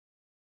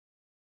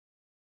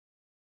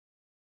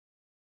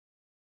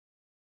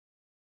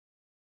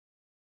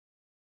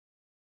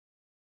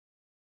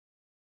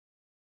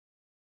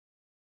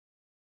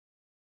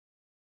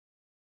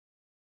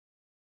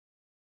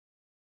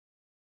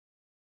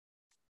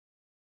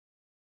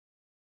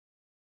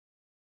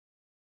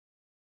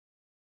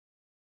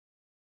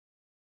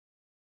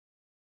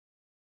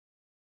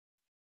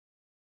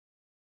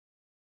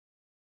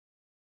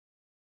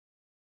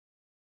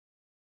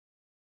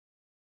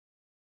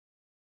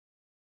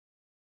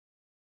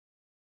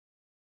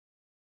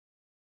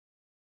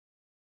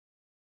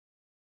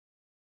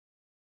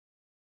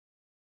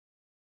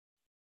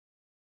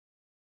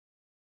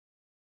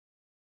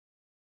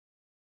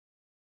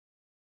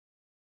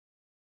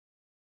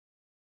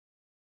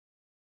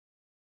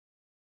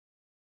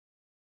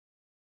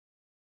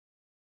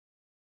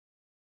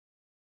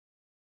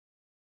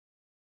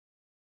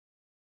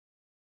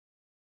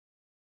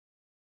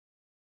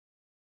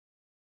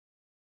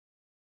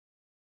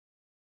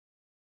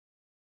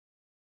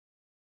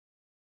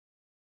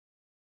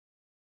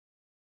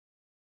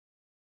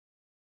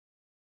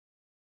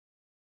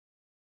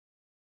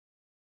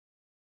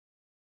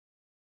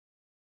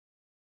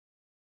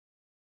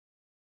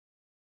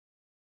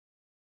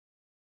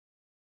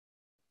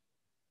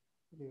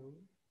Hello,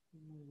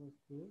 my voice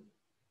clear?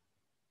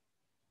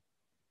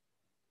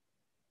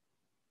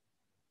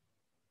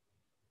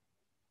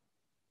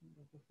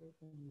 Dr. Sir,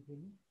 can you hear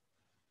me?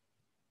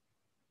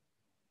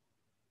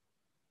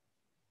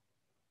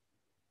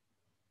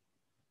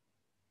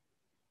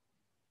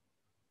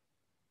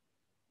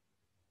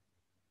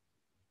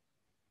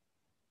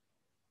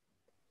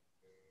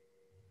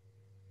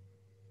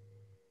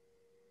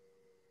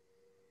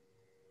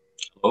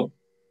 Hello,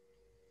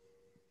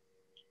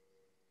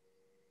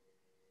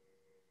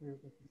 Hello,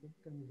 Dr. Sir,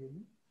 can you hear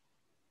me?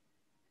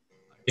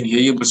 I can hear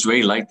you, but it's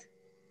very light.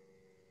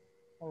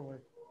 All right.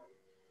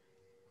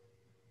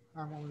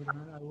 I'm Omid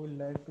Khan. I would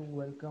like to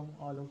welcome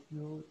all of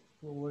you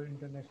to our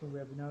international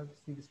webinar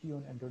CBCT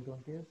on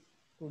endodontics.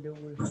 Today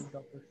we have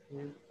Dr.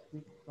 Shoaib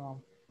speak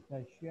from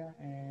Russia,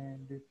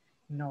 and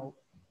now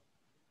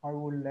I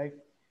would like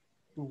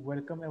to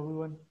welcome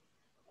everyone.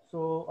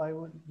 So I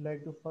would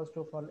like to first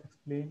of all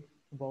explain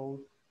about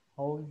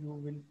how you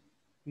will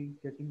be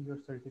getting your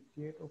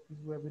certificate of this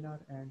webinar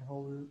and how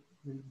we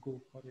will go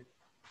for it.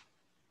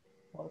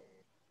 Fir-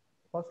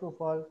 First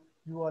of all,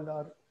 you all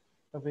are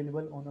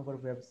available on our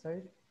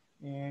website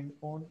and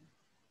on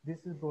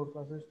this is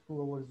broadcasted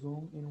through our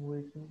Zoom in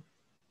which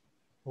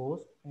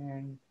host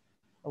and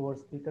our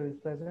speaker is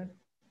present.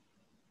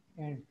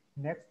 And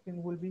next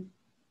thing will be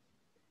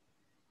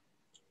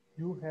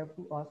you have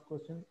to ask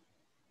questions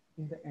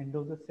in the end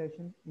of the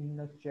session in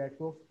the chat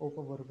box of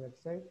our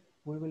website.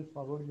 We will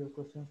forward your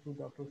questions to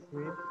Dr.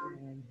 Shoaib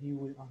and he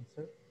will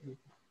answer you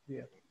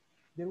there.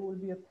 There will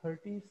be a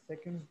 30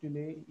 seconds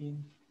delay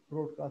in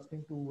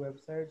broadcasting to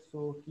website,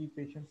 so keep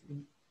patience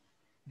in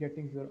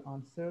getting your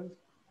answers.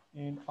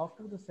 And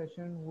after the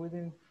session,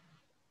 within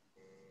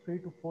 3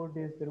 to 4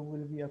 days, there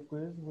will be a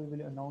quiz. We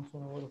will announce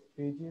on our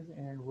pages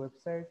and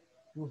website.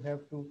 You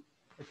have to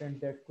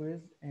attend that quiz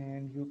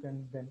and you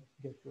can then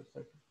get your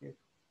certificate.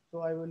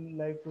 So I would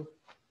like to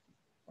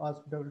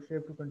ask Dr.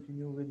 Shep to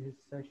continue with his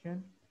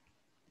session.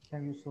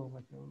 Thank you so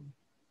much, everyone.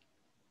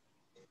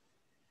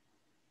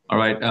 All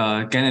right.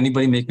 Can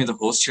anybody make me the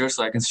host here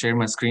so I can share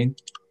my screen?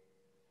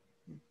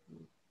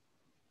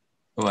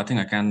 Oh, I think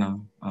I can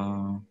now.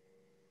 All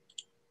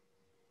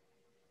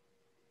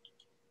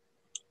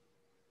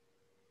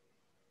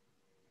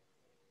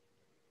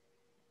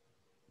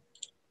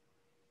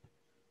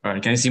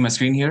right. Can you see my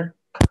screen here?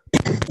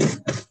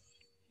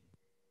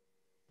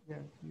 Yeah,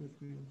 your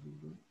screen is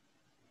visible.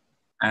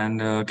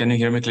 And can you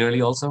hear me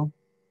clearly also?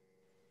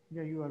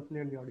 Yeah, you are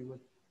clearly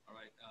audible. All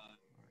right.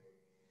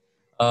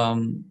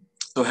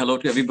 So hello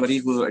to everybody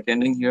who are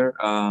attending here.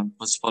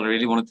 First of all, I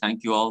really want to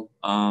thank you all,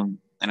 and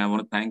I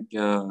want to thank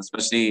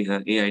especially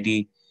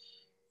AID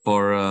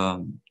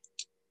for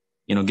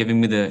giving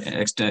me the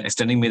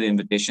extending me the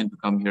invitation to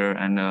come here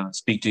and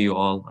speak to you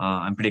all.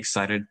 I'm pretty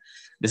excited.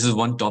 This is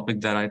one topic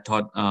that I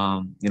thought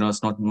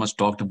it's not much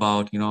talked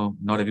about.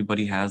 Not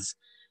everybody has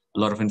a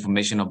lot of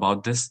information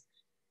about this.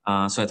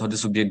 So I thought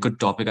this would be a good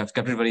topic. I've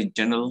kept it very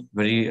general,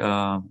 very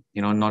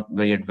not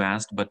very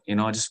advanced, but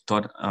I just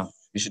thought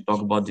we should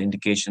talk about the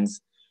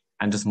indications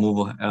and just move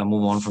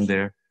on from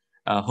there.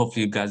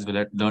 Hopefully, you guys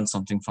will learn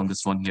something from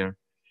this one here.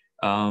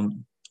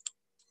 Um,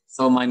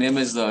 so my name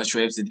is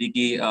Shoaib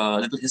Siddiqui. A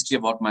little history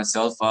about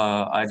myself.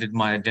 I did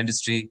my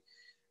dentistry,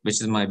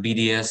 which is my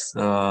BDS,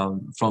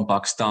 from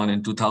Pakistan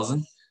in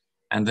 2000.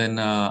 And then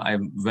I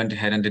went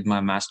ahead and did my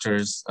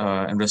master's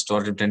in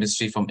restorative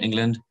dentistry from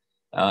England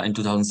in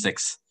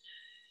 2006.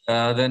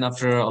 Then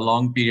after a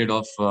long period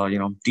of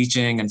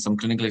teaching and some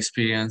clinical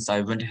experience, I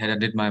went ahead and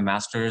did my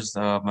master's,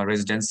 my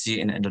residency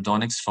in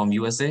endodontics from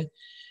USA.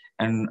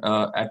 And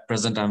at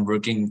present, I'm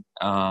working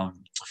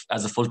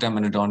as a full-time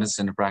endodontist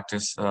in a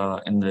practice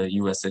in the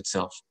US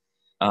itself.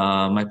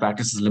 My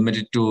practice is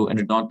limited to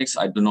endodontics.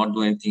 I do not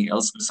do anything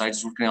else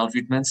besides root canal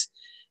treatments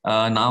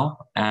now,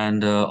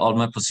 and all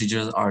my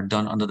procedures are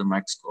done under the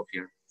microscope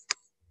here.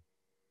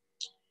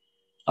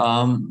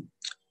 Um,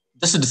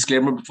 just a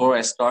disclaimer before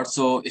I start.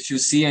 So if you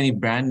see any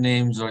brand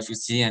names or if you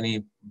see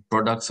any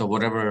products or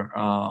whatever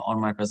on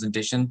my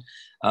presentation,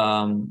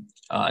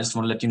 I just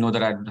want to let you know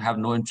that I have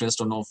no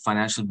interest or no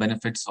financial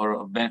benefits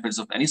or benefits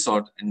of any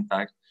sort, in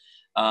fact.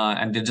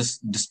 And they're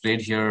just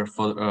displayed here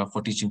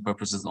for teaching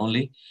purposes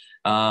only.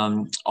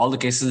 All the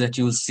cases that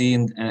you will see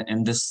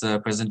in this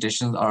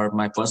presentation are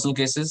my personal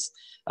cases,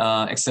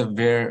 except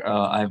where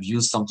I've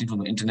used something from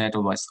the internet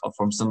or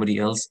from somebody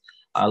else.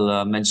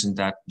 I'll mention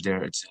that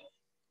there.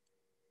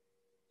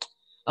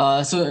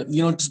 Just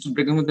to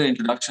begin with the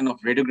introduction of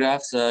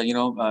radiographs,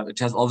 it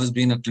has always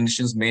been a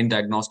clinician's main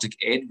diagnostic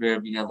aid, where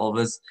we have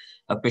always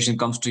a patient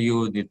comes to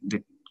you, they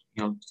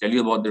tell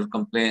you about their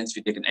complaints.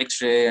 We take an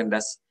X-ray, and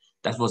that's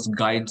what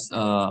guides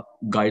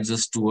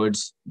us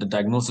towards the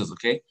diagnosis.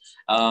 Okay,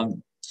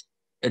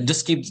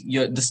 just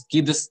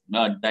keep this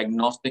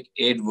diagnostic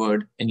aid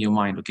word in your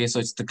mind. Okay, so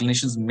it's the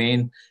clinician's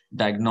main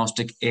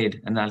diagnostic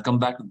aid, and I'll come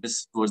back to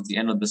this towards the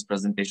end of this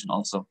presentation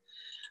also.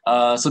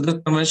 So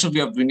the conventional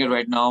way of doing it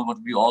right now, what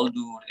we all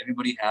do, what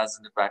everybody has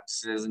in the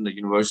practices in the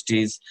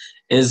universities,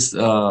 is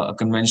a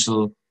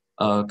conventional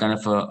kind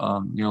of a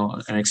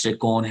an X-ray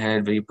cone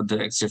head where you put the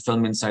X-ray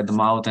film inside the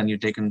mouth and you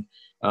take an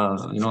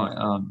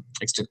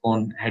X-ray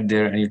cone head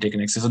there and you take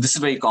an X-ray. So this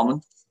is very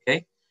common.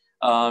 Okay,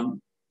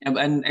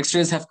 and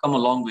X-rays have come a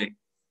long way.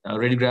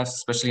 Radiographs,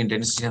 especially in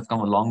dentistry, have come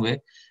a long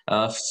way.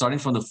 Starting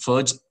from the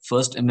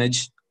first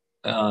image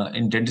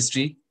in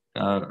dentistry,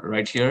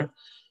 right here,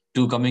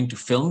 to coming to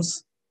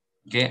films,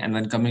 okay, and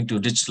then coming to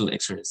digital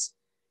X-rays.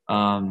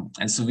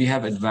 And so we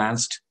have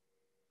advanced,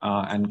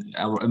 and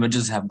our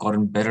images have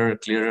gotten better,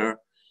 clearer.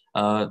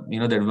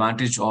 The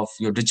advantage of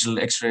your digital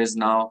X-rays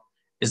now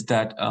is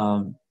that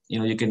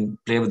you can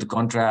play with the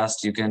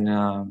contrast. You can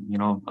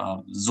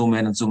zoom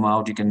in and zoom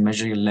out. You can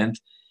measure your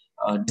length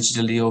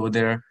digitally over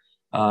there.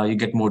 You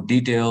get more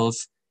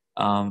details.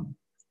 Um,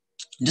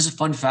 just a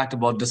fun fact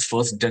about this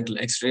first dental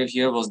X-ray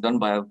here was done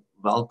by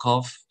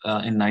Valkov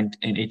in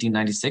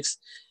 1896,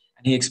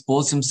 and he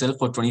exposed himself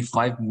for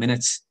 25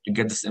 minutes to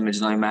get this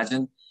image. Now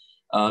imagine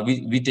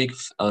we take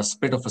a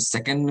split of a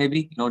second,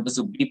 maybe, just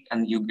a beep,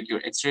 and you get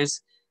your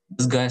X-rays.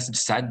 This guy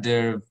sat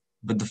there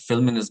with the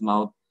film in his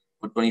mouth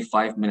for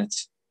 25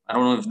 minutes. I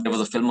don't know if there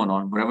was a film or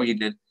not, whatever he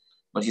did,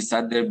 but he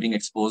sat there being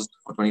exposed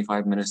for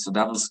 25 minutes. So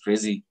that was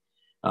crazy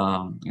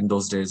in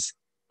those days.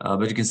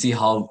 But you can see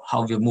how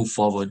we moved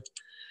forward.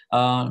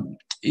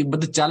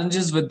 But the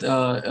challenges with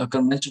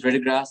conventional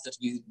radiographs that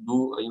we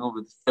do,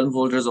 with film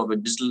holders or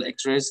with digital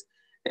X-rays,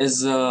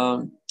 is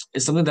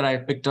is something that I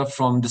picked up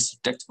from this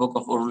textbook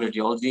of oral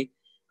radiology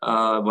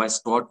by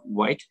Scott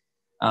White.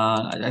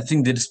 I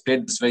think they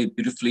displayed this very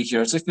beautifully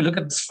here. So if you look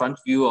at this front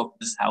view of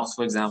this house,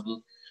 for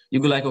example, you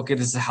go like, okay,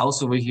 this is a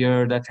house over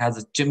here that has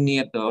a chimney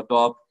at the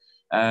top.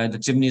 The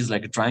chimney is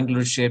like a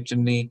triangular shaped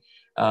chimney.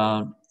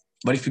 Uh,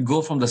 but if you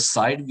go from the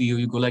side view,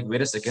 you go like,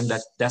 wait a second,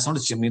 that's not a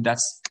chimney,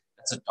 that's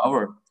a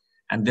tower.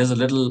 And there's a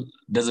little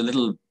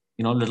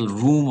little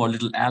room or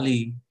little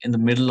alley in the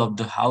middle of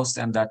the house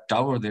and that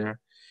tower there.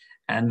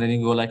 And then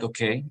you go like,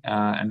 okay,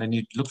 and then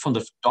you look from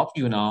the top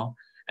view now,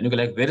 and you go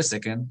like, wait a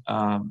second,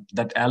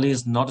 that alley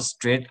is not a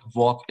straight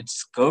walk,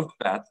 it's a curved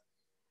path.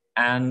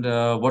 And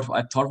what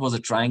I thought was a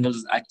triangle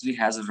actually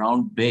has a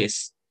round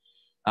base.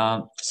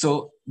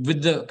 So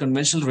with the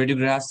conventional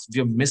radiographs,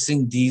 we are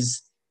missing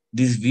these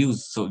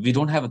views. So we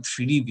don't have a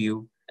 3D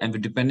view, and we're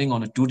depending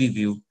on a 2D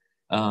view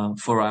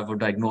for our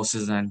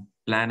diagnosis and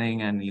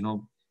planning, and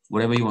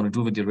whatever you want to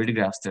do with your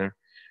radiographs there.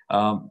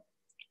 Um,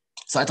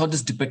 so I thought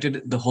this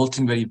depicted the whole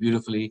thing very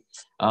beautifully.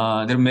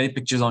 There are many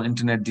pictures on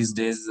internet these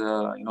days,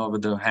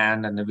 with the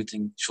hand and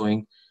everything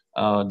showing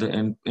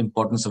the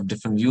importance of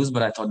different views.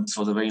 But I thought this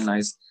was a very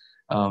nice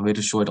way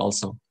to show it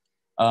also.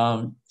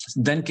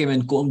 Then came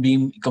in cone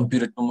beam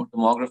computed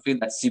tomography,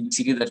 that's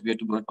CBCT, that we are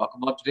going to talk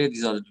about today.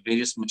 These are the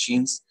various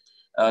machines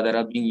that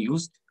are being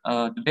used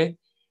today,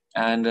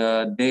 and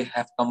they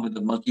have come with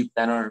a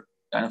multi-planar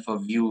kind of a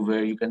view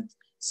where you can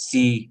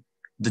see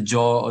the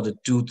jaw or the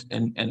tooth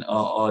and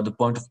or the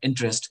point of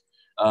interest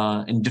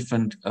in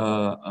different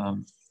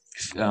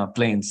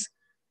planes.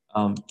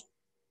 Um,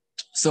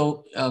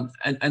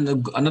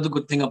 another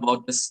good thing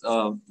about this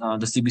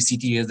the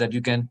CBCT is that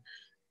you can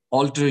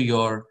alter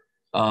your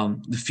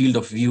the field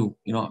of view.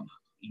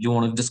 You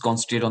want to just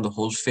concentrate on the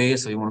whole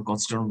face, or you want to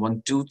concentrate on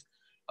one tooth.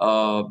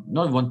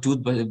 Not one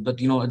tooth, but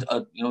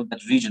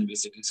that region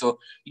basically. So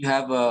you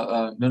have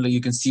like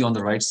you can see on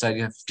the right side,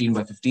 you have 15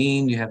 by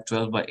 15, you have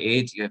 12 by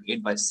 8, you have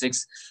 8 by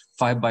 6,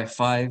 5 by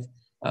 5.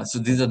 So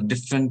these are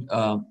different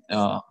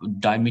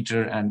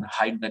diameter and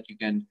height that you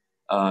can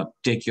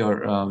take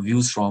your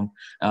views from.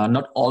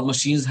 Not all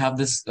machines have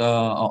this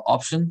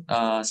option,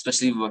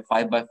 especially with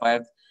 5 by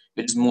 5,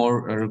 which is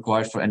more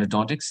required for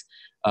endodontics.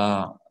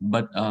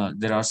 But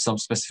there are some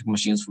specific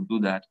machines who do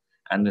that,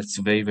 and it's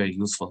very, very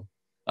useful.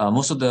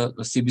 Most of the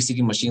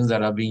CBCT machines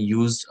that are being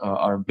used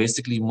are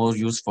basically more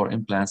used for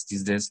implants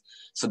these days.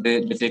 So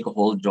they take a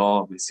whole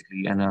jaw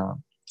basically, and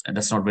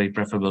that's not very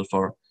preferable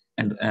for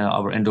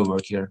our endo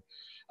work here.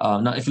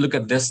 Now, if you look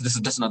at this is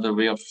just another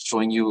way of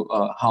showing you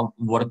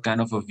what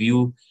kind of a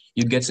view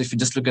you get. So if you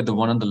just look at the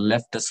one on the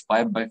left, that's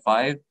 5 by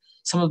 5.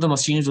 Some of the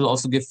machines will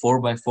also give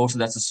 4 by 4, so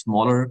that's a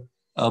smaller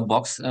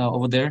box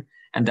over there,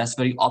 and that's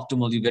very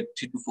optimal. You get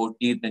 3 to 4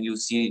 teeth, and you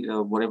see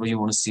whatever you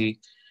want to see,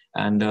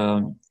 and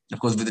of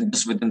course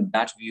within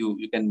that view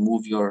you can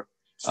move your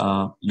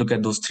look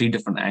at those 3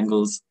 different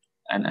angles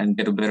and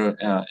get a better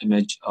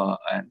image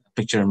and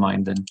picture in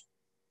mind. Then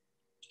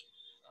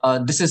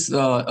this is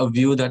a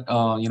view that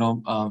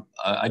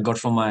I got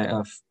from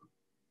my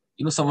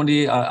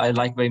somebody I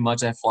like very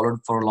much. I followed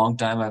for a long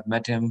time. I've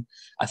met him.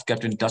 I've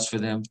kept in touch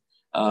with him.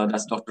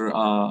 That's Dr.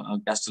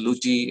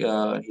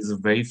 Castellucci. He's a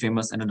very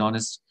famous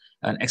endodontist,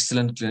 an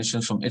excellent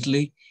clinician from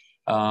Italy.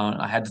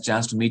 I had the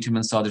chance to meet him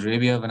in Saudi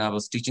Arabia when I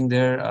was teaching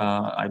there.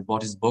 I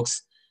bought his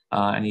books,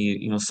 and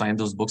he signed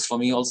those books for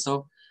me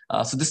also.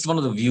 So this is one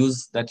of the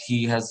views that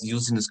he has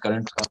used in his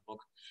current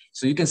book.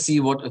 So you can see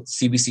what a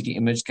CBCT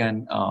image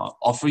can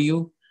offer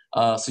you.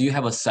 So you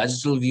have a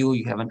sagittal view,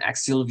 you have an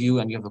axial view,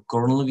 and you have a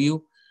coronal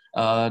view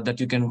that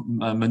you can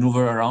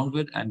maneuver around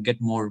with and get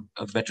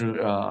a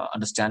better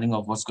understanding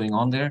of what's going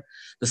on there.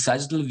 The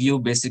sagittal view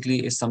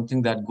basically is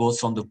something that goes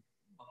from the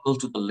buccal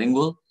to the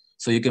lingual,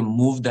 so you can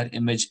move that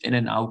image in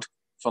and out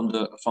from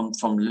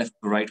left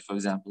to right, for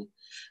example.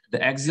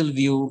 The axial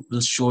view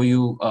will show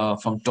you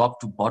from top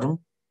to bottom,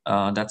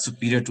 that's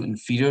superior to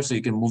inferior, so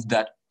you can move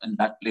that in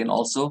that plane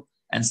also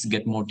and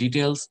get more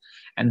details.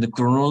 And the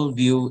coronal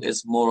view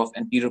is more of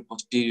anterior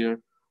posterior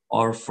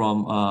or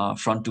from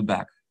front to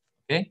back.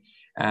 Okay,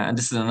 and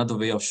this is another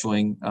way of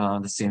showing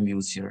the same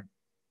views here.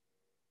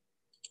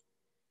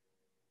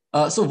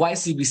 So why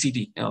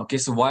CBCT? Okay,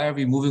 so why are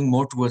we moving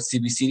more towards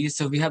CBCT?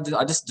 So we have,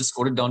 I just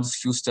quoted down just a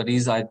few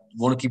studies. I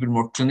want to keep it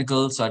more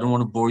clinical, so I don't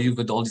want to bore you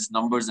with all these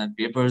numbers and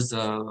papers.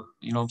 So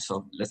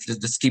let's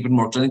just keep it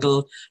more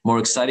clinical, more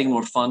exciting,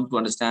 more fun to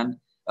understand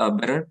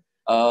better.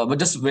 But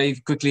just very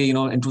quickly,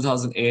 in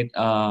 2008,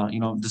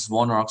 this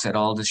Warnock et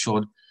al. This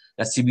showed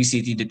that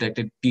CBCT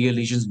detected PA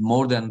lesions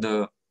more than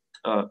the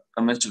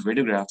conventional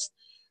radiographs.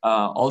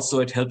 Also,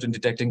 it helped in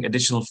detecting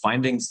additional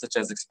findings such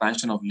as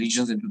expansion of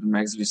lesions into the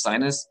maxillary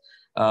sinus,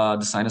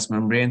 the sinus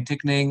membrane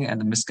thickening, and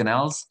the mist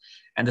canals.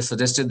 And they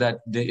suggested that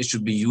it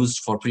should be used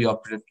for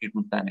preoperative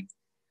treatment planning.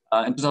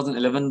 In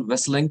 2011,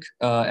 Westlink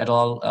et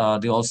al.,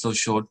 they also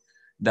showed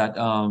that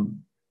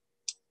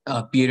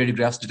PA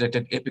radiographs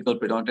detected apical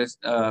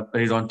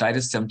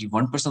periodontitis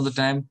 71% of the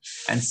time,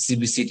 and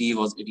CBCT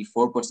was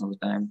 84% of the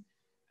time.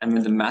 And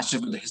when they matched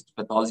it with the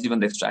histopathology, when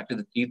they extracted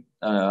the teeth,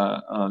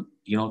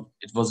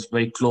 it was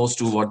very close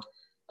to what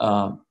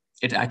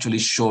it actually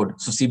showed.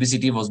 So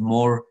CBCT was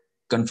more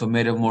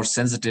confirmative, more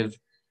sensitive,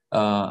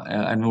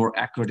 and more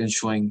accurate in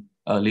showing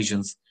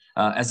lesions.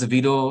 As a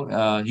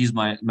Vito, he's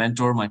my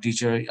mentor, my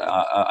teacher.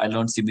 I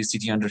learned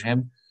CBCT under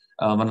him,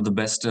 one of the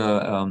best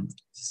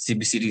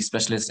CBCT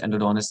specialist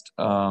endodontist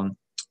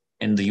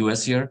in the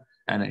US here,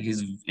 and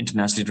he's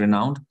internationally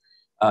renowned.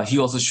 He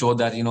also showed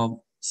that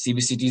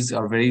CBCTs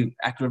are very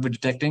accurate with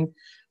detecting,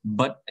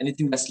 but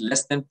anything that's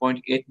less than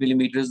 0.8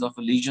 millimeters of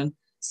a lesion,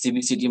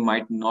 CBCT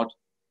might not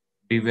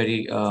be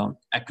very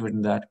accurate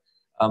in that.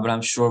 But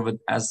I'm sure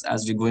as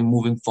we're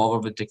moving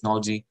forward with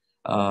technology,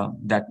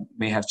 that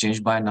may have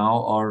changed by now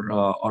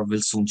or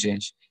will soon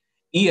change.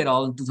 E et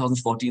al. In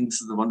 2014,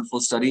 this is a wonderful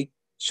study,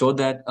 showed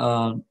that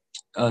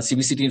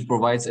CBCT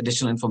provides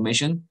additional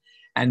information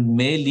and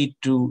may lead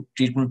to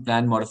treatment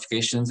plan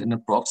modifications in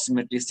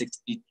approximately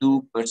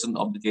 62%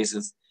 of the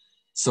cases.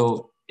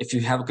 So if you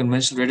have a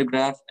conventional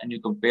radiograph and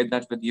you compare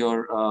that with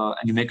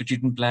and you make a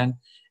treatment plan,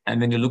 and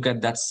when you look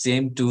at that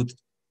same tooth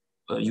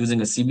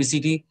using a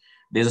CBCT,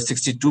 there's a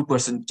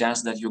 62%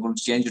 chance that you're going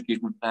to change your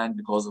treatment plan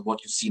because of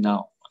what you see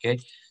now. Okay,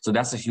 so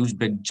that's a huge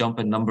big jump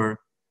in number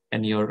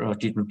in your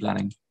treatment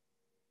planning.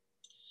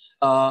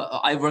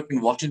 I work in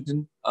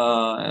Washington.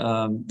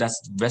 That's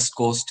the west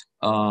coast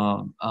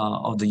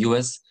of the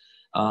US.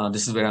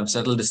 This is where I'm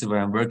settled. This is where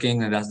I'm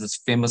working. And that's this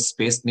famous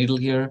Space Needle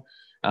here.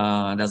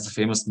 That's the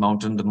famous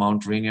mountain, the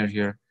Mount Rainier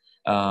here.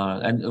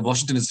 And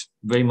Washington is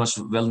very much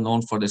well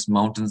known for these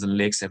mountains and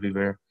lakes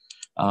everywhere.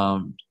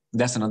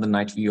 That's another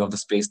night view of the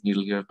Space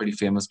Needle here. Pretty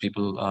famous.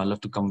 People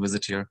love to come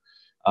visit here.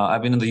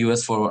 I've been in the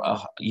US for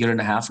a year and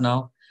a half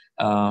now.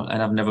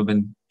 And I've never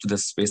been to the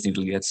Space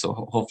Needle yet. So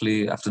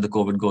hopefully after the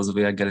COVID goes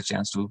away, I get a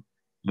chance to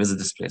visit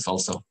this place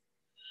also.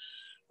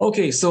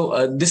 Okay,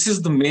 so this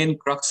is the main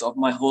crux of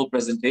my whole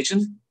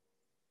presentation.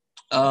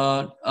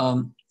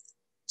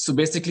 So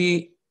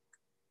basically,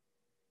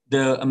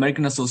 the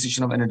American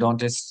Association of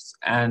Endodontists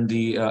and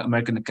the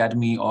American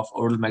Academy of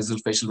Oral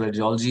Maxillofacial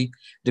Radiology,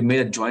 they made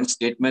a joint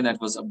statement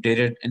that was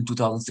updated in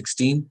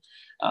 2016.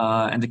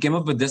 And they came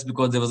up with this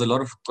because there was a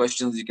lot of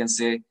questions. You can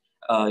say,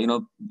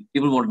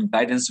 people wanted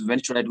guidance. When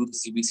should I do the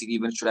CBCT?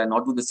 When should I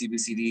not do the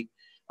CBCT?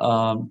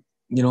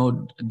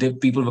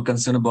 People were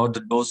concerned about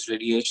the dose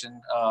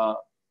radiation.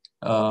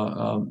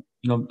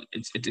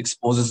 It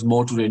exposes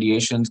more to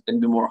radiation, can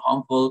be more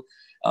harmful.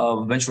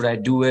 When should I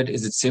do it?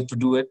 Is it safe to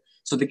do it?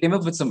 So they came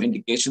up with some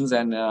indications,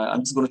 and I'm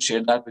just going to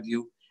share that with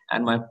you.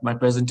 And my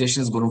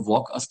presentation is going to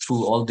walk us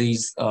through all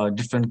these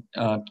different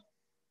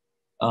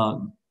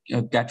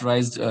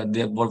categorized.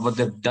 What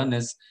they've done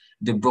is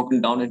they've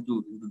broken down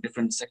into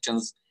different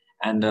sections,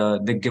 and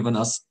they've given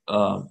us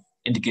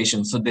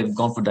indications. So they've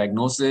gone for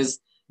diagnosis,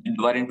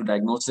 divided into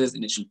diagnosis,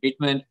 initial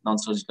treatment,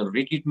 non-surgical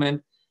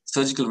retreatment,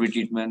 surgical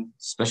retreatment,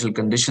 special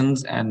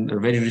conditions, and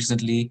very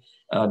recently,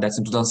 that's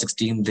in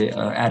 2016, they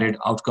added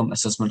outcome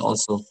assessment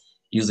also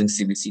using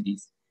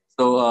CBCTs.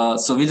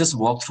 So we just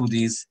walk through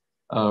these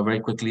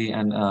very quickly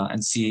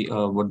and see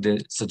what they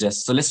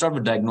suggest. So let's start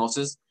with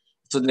diagnosis.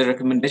 So the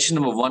recommendation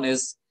number one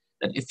is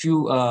that if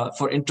you,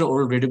 for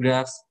intraoral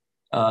radiographs,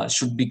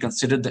 should be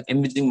considered the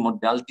imaging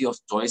modality of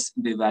choice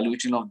in the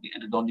evaluation of the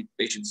endodontic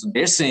patient. So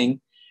they're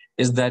saying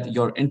is that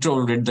your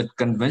intraoral, the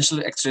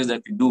conventional X-rays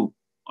that we do,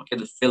 okay,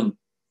 the film,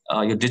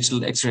 your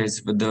digital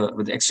X-rays with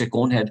the X-ray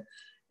cone head,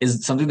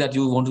 is something that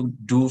you want to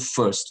do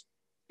first,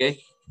 okay,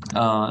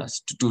 to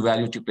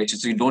evaluate your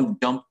patient. So you don't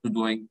jump to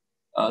doing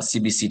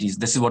CBCTs.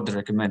 This is what they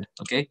recommend,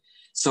 okay?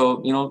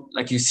 So,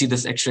 like you see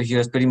this X-ray here,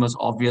 it's pretty much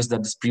obvious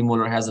that this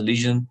premolar has a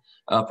lesion.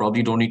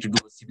 Probably don't need to do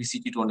a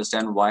CBCT to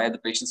understand why the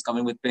patient's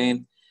coming with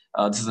pain.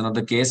 This is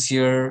another case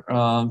here.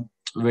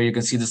 where you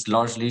can see this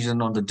large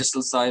lesion on the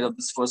distal side of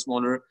this first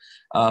molar.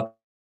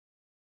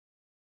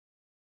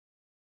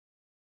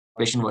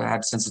 Patient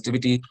had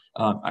sensitivity.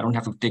 I don't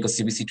have to take a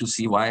CBC to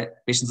see why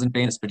patient's in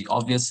pain. It's pretty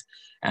obvious.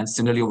 And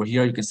similarly over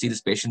here, you can see this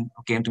patient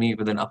who came to me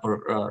with an upper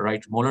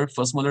right molar,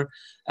 first molar,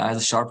 has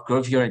a sharp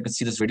curve here. You can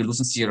see this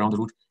radiolucency around the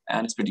root,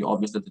 and it's pretty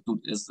obvious that the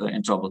tooth is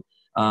in trouble.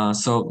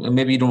 So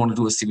maybe you don't want to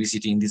do a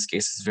CBCT in these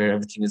cases where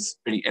everything is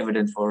pretty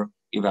evident for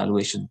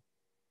evaluation.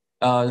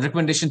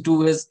 Recommendation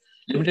two is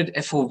limited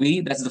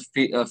FOV. That's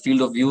the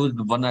field of view,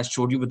 the one I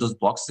showed you with those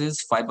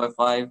boxes, 5 by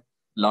 5,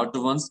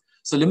 larger ones.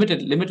 So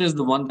limited is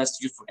the one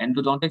that's used for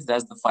endodontics.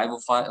 That's the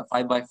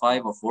 5 by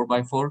 5 or 4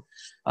 by 4.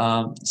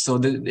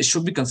 It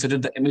should be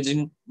considered the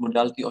imaging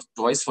modality of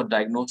choice for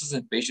diagnosis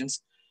in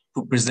patients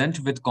who present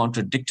with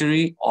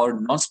contradictory or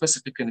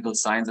non-specific clinical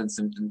signs and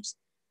symptoms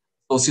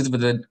associated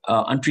with an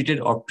untreated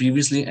or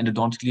previously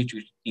endodontically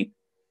treated teeth.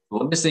 So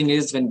what we're saying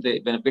is when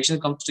a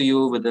patient comes to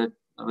you with a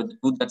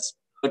tooth that's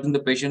hurting the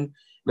patient,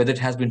 whether it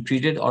has been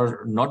treated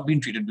or not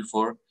been treated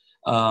before,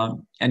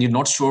 and you're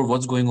not sure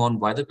what's going on,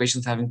 why the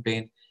patient's having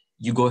pain,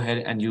 you go ahead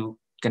and you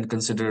can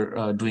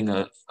consider doing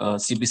a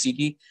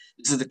CBCT.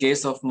 This is the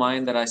case of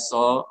mine that I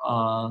saw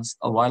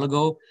a while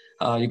ago.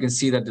 You can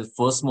see that the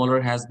first molar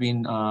has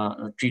been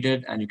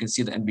treated, and you can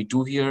see the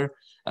MB2 here.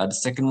 The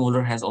second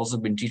molar has also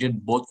been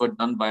treated. Both were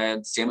done by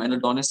the same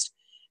endodontist.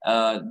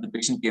 The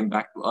patient came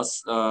back to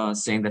us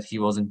saying that he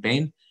was in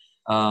pain,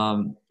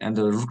 and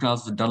the root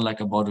canals were done like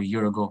about a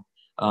year ago.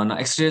 Now,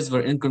 X-rays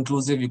were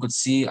inconclusive. You could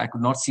see, I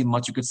could not see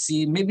much. You could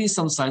see maybe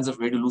some signs of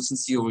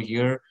radiolucency over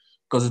here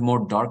because it's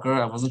more darker.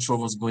 I wasn't sure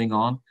what's going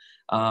on.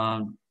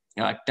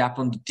 I tapped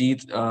on the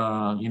teeth.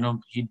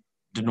 He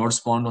did not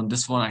respond on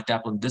this one. I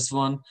tapped on this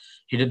one.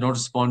 He did not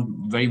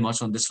respond very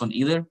much on this one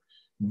either.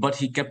 But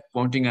he kept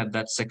pointing at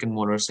that second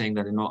molar, saying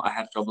that, I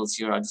have troubles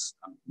here. I'm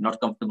not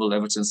comfortable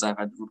ever since I've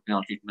had root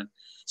canal treatment.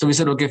 So we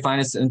said, okay, fine,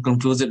 it's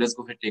inconclusive. Let's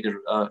go ahead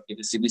and take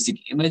a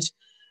CBCT image.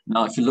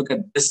 Now, if you look at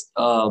this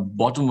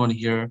bottom one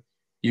here,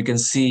 you can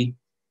see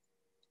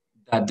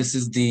that this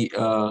is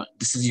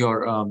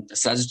your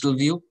sagittal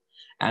view,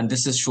 and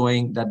this is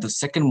showing that the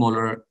second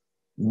molar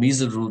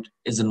mesial root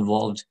is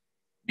involved,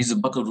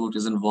 mesobuccal root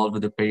is involved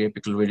with the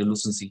periapical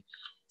radiolucency.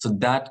 So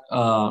that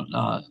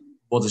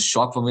was a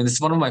shock for me. This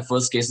is one of my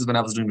first cases when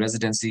I was doing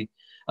residency.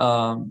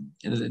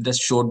 That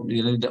showed,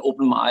 that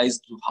opened my eyes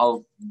to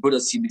how good a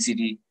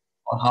CBCT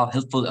or how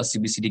helpful a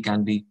CBCT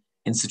can be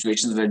in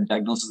situations where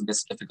diagnosis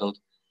gets difficult.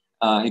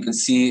 You can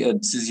see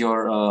this is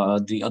your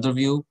the other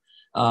view.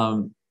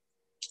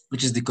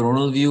 Which is the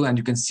coronal view, and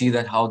you can see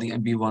that how the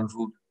MB1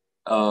 root,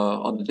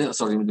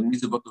 the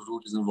mesobuccal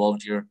root is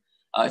involved here.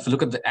 If you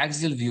look at the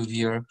axial view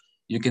here,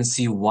 you can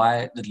see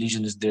why the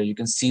lesion is there. You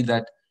can see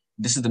that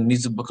this is the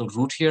mesobuccal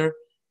root here,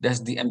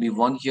 there's the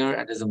MB1 here,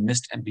 and there's a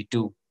missed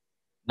MB2.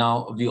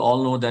 Now, we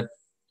all know that,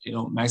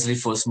 maxillary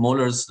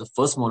the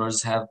first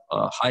molars have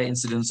a high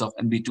incidence of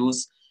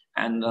MB2s,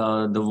 and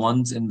the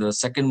ones in the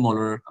second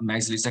molar,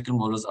 maxillary second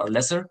molars are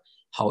lesser.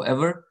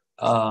 However,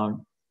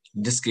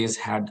 this case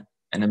had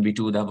an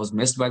MB2 that was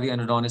missed by the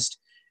endodontist,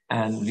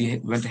 and we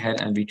went ahead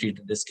and we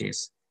treated this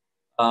case.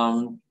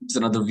 It's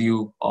another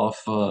view of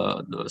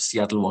the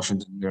Seattle,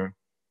 Washington here.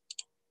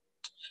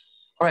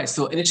 All right,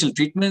 so initial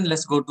treatment,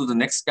 let's go to the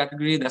next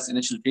category. That's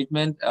initial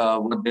treatment.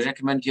 What they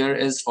recommend here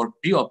is for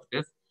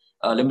preoperative,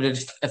 limited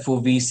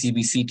FOV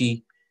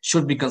CBCT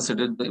should be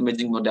considered the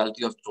imaging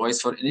modality of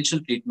choice for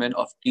initial treatment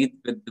of teeth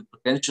with the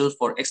potential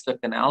for extra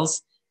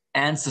canals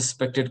and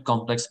suspected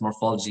complex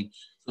morphology.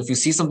 So if you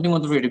see something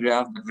on the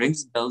radiograph that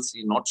rings bells,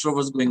 you're not sure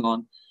what's going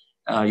on,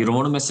 you don't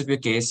want to mess up your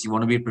case, you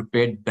want to be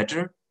prepared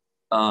better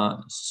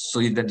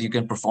so that you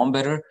can perform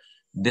better,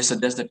 they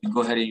suggest that you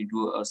go ahead and you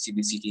do a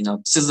CBCT. Now,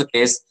 this is the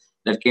case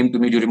that came to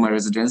me during my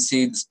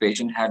residency. This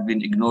patient had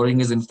been ignoring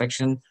his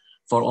infection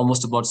for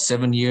almost about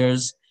 7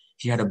 years.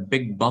 He had a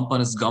big bump on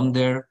his gum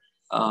there.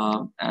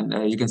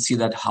 And you can see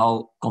that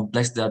how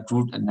complex that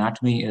root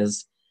anatomy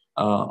is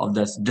of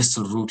this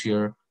distal root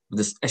here with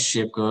this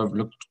S-shaped curve.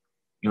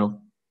 You know,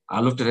 I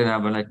looked at it and I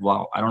was like,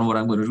 wow, I don't know what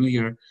I'm going to do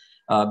here.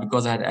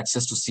 Because I had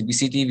access to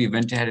CBCT, we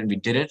went ahead and we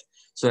did it.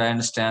 So I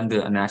understand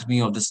the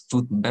anatomy of this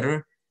tooth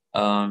better.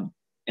 And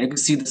you can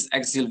see this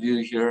axial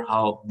view here,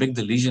 how big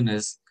the lesion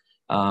is.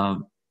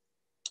 Um,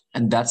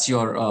 and that's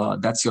your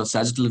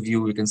sagittal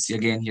view. You can see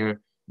again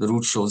here, the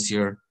root shows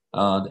here,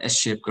 the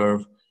S-shaped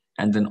curve.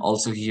 And then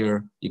also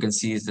here, you can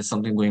see there's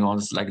something going on.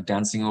 It's like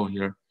dancing over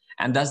here.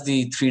 And that's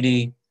the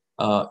 3D,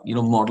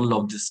 model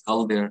of the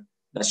skull there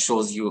that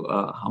shows you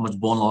how much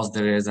bone loss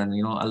there is. And,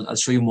 I'll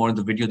show you more in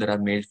the video that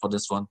I've made for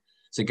this one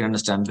so you can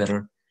understand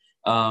better.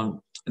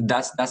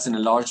 That's an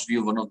enlarged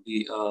view, one of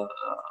the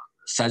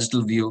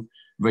sagittal view,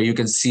 where you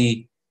can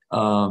see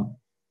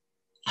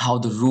how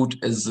the root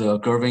is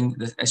curving,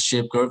 the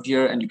S-shaped curve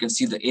here, and you can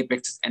see the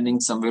apex is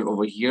ending somewhere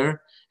over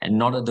here and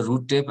not at the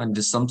root tip, and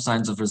there's some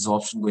signs of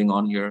resorption going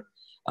on here.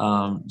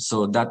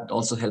 So that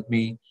also helped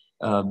me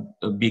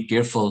be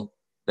careful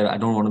that I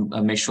don't want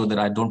to make sure that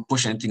I don't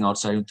push anything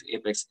outside of the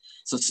apex.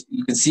 So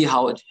you can see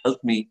how it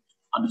helped me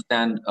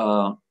understand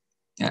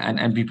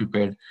and be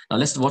prepared. Now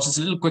let's watch this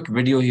little quick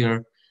video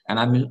here.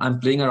 And I'm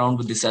playing around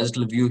with the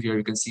sagittal view here.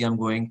 You can see I'm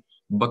going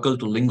buccal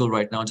to lingual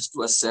right now just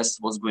to assess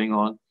what's going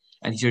on.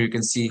 And here you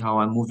can see how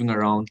I'm moving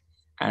around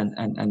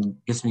and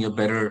gives me a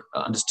better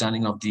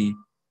understanding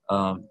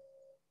um,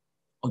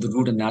 of the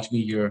root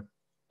anatomy here.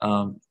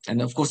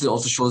 And of course, it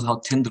also shows how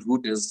thin the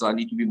root is. So I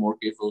need to be more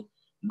careful,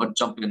 but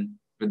jump in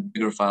with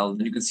bigger file.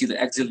 Then you can see the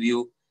axial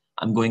view.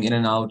 I'm going in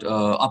and out,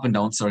 up and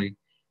down, sorry.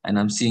 And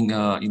I'm seeing,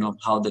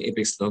 how the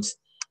apex looks.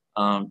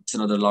 It's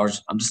another large,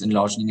 I'm just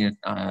enlarging it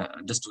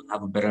just to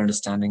have a better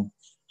understanding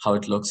how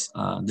it looks.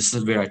 This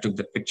is where I took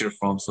the picture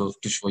from. So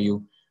to show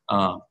you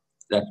uh,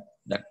 that,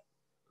 that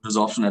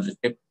resorption at the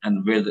tip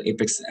and where the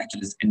apex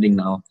actually is ending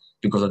now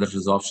because of that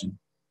resorption.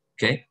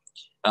 Okay.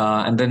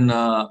 And then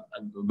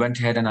went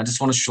ahead and I just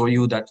want to show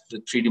you that the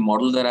 3D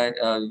model that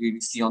we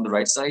see on the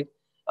right side.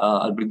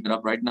 I'll bring that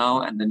up right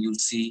now, and then you'll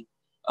see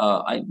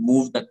I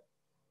moved that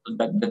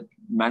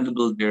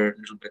mandible there a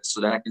little bit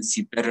so that I can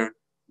see better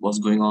what's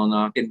going on.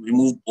 I can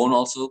remove bone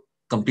also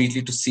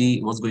completely to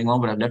see what's going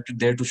on, but I've left it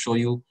there to show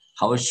you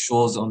how it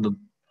shows on the.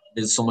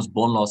 There's so much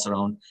bone loss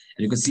around,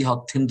 and you can see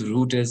how thin the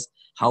root is,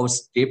 how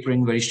it's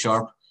tapering very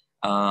sharp.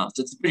 So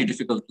it's a pretty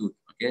difficult tooth.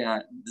 Okay,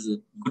 there's a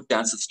good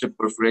chance of strip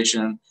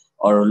perforation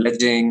or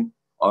ledging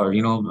or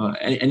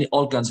any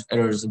all kinds of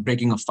errors,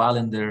 breaking a file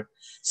in there.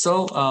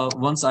 So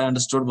once I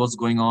understood what's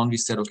going on, we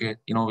said, okay,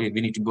 we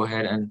need to go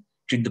ahead and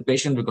treat the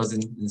patient because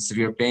in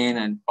severe pain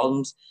and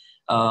problems.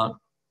 Uh,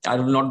 I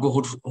will not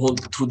go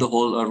through the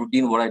whole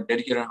routine, what I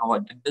did here and how I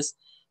did this,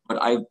 but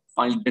I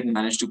finally did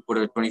manage to put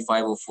a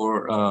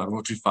 2504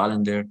 rotary file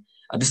in there.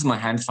 This is my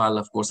hand file,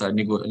 of course. I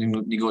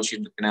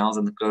negotiate the canals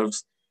and the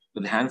curves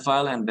with the hand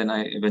file, and then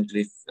I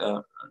eventually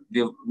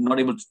we were not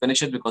able to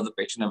finish it because the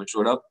patient never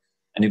showed up.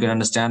 And you can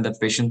understand that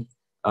patient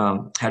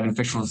had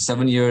infection for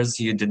 7 years.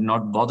 He did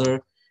not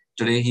bother.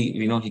 Today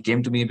he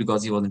came to me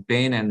because he was in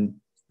pain, and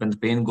when the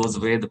pain goes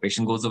away, the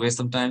patient goes away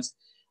sometimes.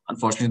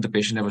 Unfortunately, the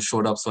patient never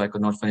showed up, so I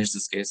could not finish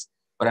this case.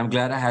 But I'm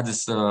glad I had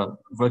this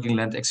working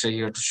length X-ray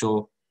here to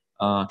show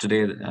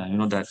today,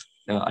 that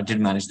I did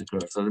manage the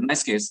curve. So the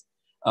nice case.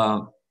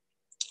 Uh,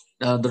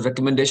 the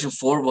recommendation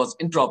for was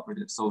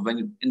intraoperative. So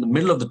when in the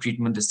middle of the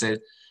treatment, they said,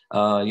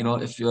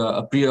 if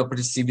a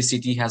preoperative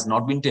CBCT has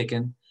not been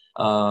taken,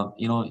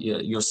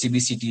 your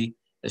CBCT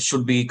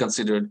should be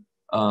considered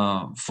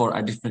for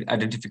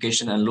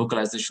identification and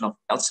localization of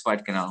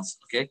calcified canals.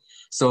 Okay,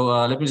 so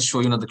let me just show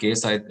you another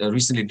case I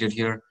recently did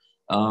here.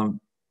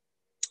 Um,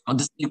 on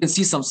this, you can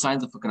see some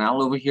signs of a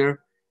canal over here,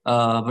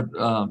 but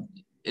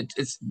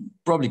it's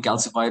probably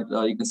calcified.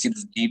 You can see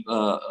this deep,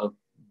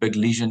 big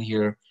lesion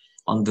here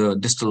on the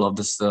distal of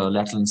this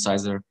lateral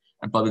incisor,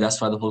 and probably that's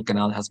why the whole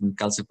canal has been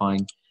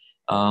calcifying.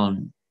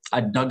 I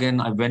dug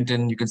in, I went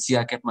in. You can see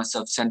I kept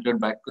myself centered,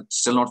 but I could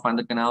still not find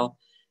the canal.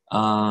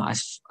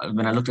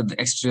 When I looked at the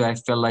X-ray, I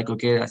felt like,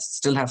 okay, I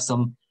still have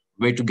some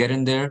way to get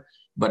in there,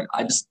 but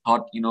I just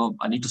thought,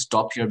 I need to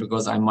stop here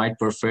because I might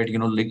perforate.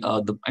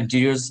 The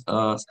anteriors,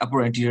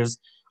 upper anteriors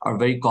are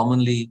very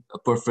commonly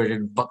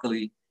perforated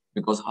buccally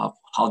because of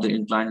how they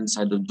incline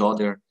inside the jaw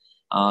there.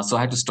 So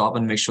I had to stop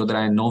and make sure that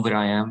I know where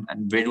I am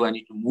and where do I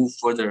need to move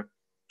further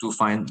to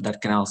find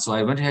that canal. So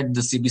I went ahead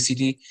to the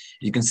CBCT.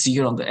 You can see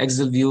here on the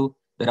axial view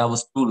that I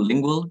was too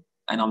lingual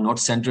and I'm not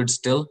centered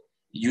still.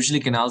 Usually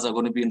canals are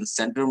going to be in the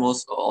center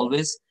most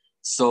always.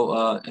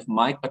 So if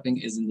my cutting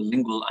is in the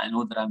lingual, I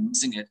know that I'm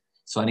missing it.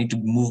 So I need to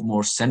move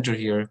more center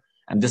here.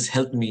 And this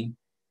helped me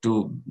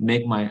to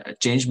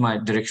change my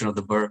direction of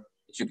the burr.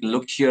 If you can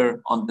look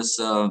here on this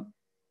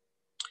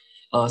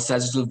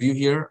sagittal view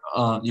here,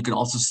 you can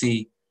also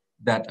see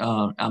that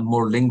I'm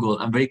more lingual.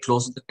 I'm very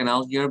close to the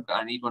canal here, but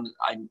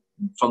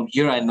from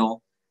here I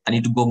know I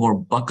need to go more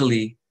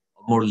buccally,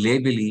 more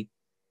labially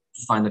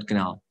to find that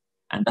canal.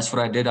 And that's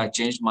what I did. I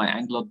changed my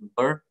angle of the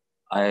burr.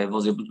 I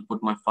was able to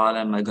put my file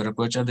and my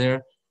garapercha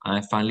there.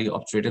 I finally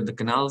obturated the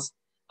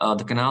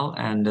canal,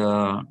 and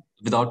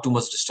without too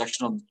much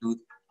distraction of the tooth,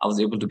 I was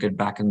able to get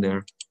back in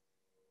there.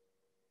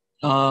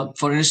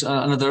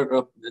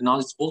 Another now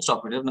it's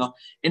post-operative. Now,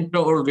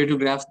 intraoral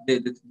radiographs,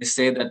 they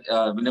say that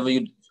whenever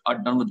you are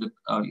done with the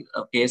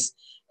case,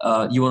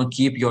 you want to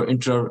keep your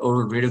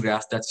intraoral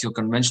radiographs, that's your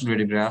conventional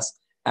radiographs,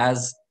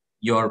 as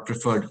your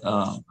preferred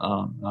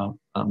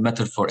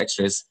method for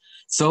X-rays.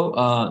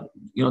 So,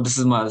 this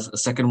is my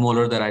second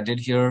molar that I did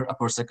here,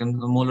 upper second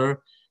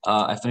molar.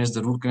 I finished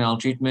the root canal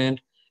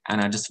treatment, and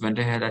I just went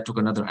ahead. I took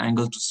another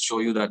angle to show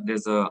you that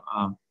there's a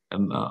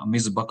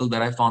mesobuccal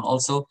that I found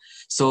also.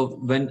 So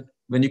when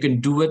you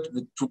can do it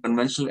through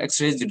conventional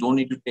X-rays, you don't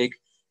need to take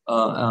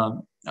a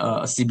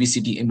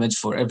CBCT image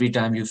for every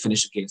time you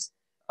finish a case.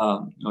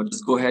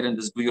 Just go ahead and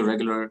just do your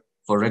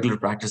regular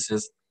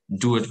practices.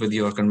 Do it with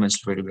your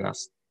conventional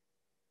radiographs.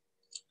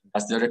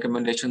 That's the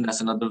recommendation.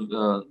 That's another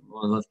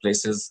one of those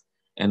places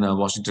in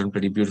Washington,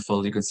 pretty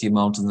beautiful. You can see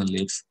mountains and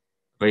lakes.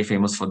 Very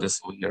famous for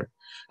this over here.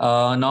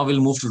 Now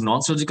we'll move to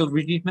non-surgical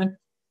retreatment.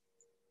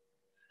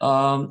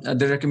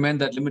 They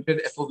recommend that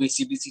limited FOV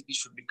CBCT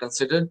should be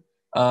considered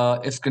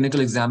if clinical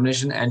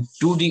examination and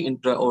 2D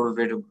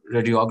intraoral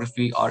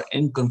radiography are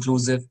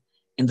inconclusive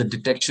in the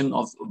detection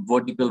of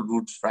vertical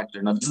root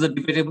fracture. Now, this is a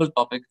debatable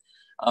topic.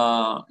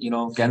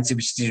 Can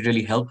CBCT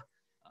really help?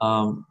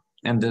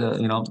 And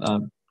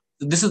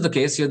this is the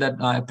case here that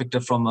I picked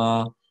up from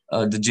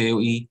the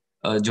JOE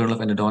Journal of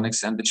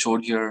Endodontics, and they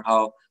showed here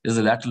how there's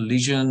a lateral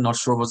lesion, not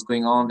sure what's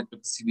going on. They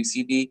took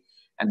CBCT,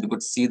 and they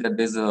could see that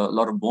there's a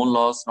lot of bone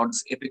loss, not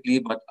just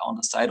apically, but on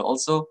the side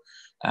also.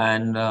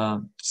 And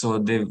so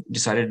they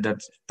decided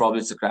that probably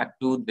it's a cracked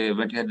tooth. They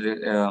went ahead,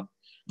 did a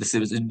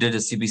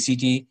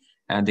CBCT,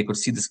 and they could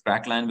see this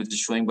crack line, which is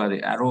showing by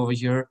the arrow over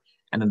here.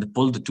 And then they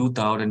pulled the tooth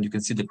out, and you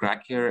can see the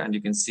crack here, and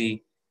you can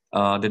see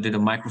they did a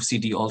micro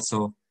CT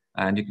also,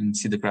 and you can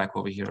see the crack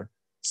over here.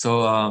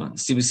 So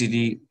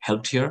CBCT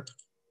helped here.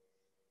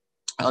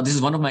 This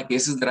is one of my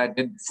cases that I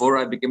did before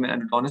I became an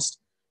endodontist.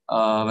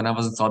 When I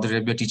was in Saudi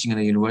Arabia teaching in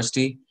a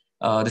university,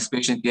 this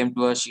patient came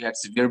to us. She had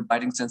severe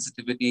biting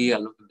sensitivity. I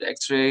looked at the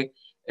X-ray.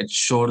 It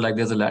showed like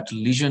there's a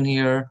lateral lesion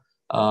here.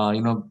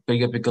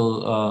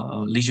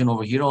 Periapical lesion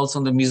over here also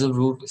on the mesial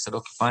root. We said,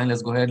 okay, fine,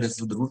 let's go ahead. Let's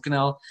do the root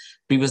canal.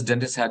 Previous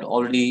dentist had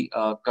already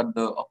cut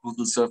the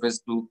occlusal surface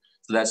so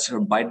that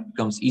her bite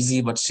becomes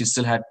easy, but she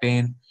still had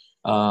pain.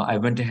 I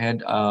went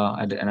ahead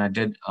and I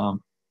did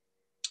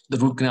the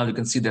root canal. You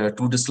can see there are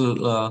two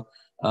distal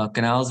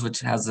canals, which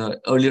has an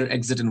earlier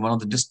exit in one of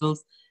the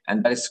distals,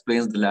 and that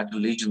explains the lateral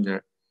lesion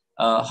there.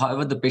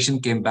 However, the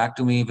patient came back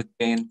to me with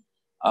pain.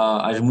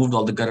 I removed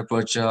all the gutta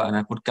percha and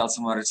I put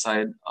calcium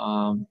hydroxide,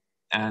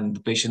 and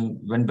the patient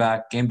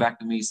came back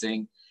to me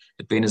saying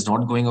the pain is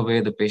not going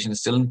away. The patient is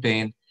still in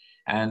pain.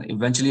 And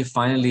eventually,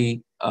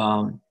 finally,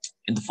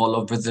 in the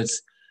follow-up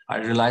visits, I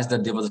realized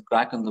that there was a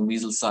crack on the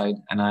mesial side,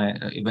 and I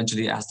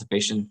eventually asked the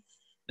patient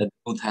that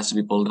tooth has to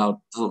be pulled out.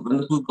 So when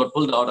the tooth got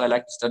pulled out, I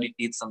like to study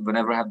teeth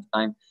whenever I have the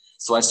time.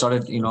 So I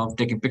started,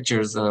 taking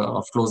pictures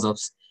of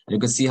close-ups. And you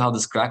can see how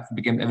this crack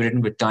became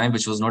evident with time,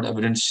 which was not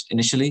evident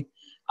initially.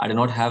 I did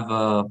not have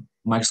a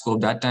microscope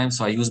that time,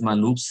 so I used my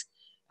loops.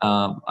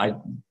 I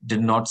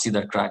did not see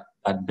that crack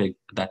that big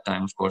at that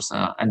time, of course,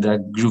 and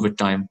that grew with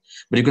time.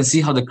 But you can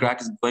see how the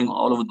crack is going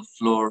all over the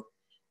floor.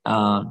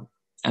 Uh,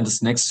 and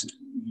this next,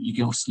 you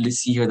can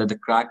see here that the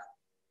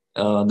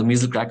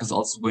mesial crack is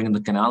also going in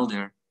the canal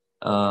there,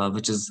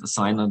 which is a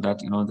sign of that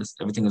this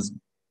everything is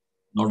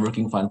not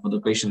working fine for the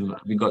patient.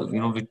 We got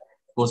of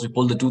course we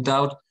pulled the tooth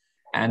out,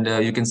 and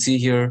you can see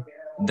here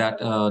that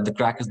the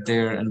crack is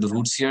there and the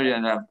roots here,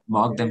 and I've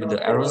marked them with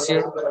the arrows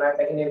here.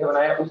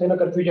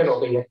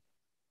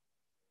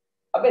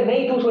 अबे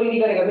नहीं तू sorry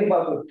नहीं करेगा मेरी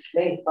बात सुन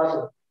नहीं बात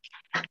सुन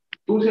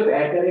तू सिर्फ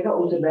ऐड करेगा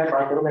उनसे मैं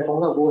बात करूं मैं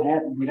कहूंगा वो है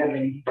मेरा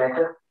नहीं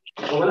बेटर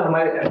वो मतलब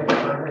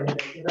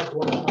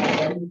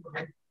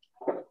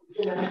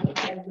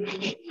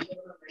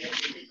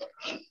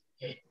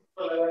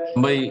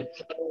somebody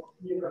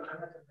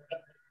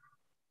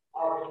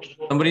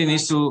somebody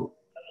needs to.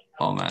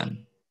 Oh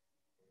man.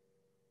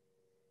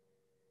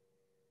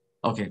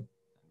 Okay.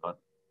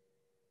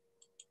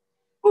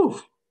 Whew.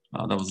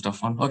 Oh, that was a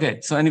tough one.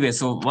 Okay. So anyway,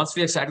 so once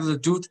we extracted the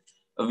tooth,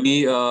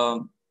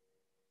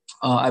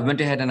 I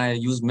went ahead and I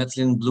used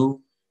methylene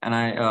blue, and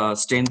I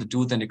stained the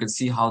tooth, and you can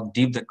see how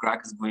deep the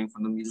crack is going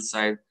from the mesial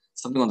side,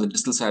 something on the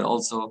distal side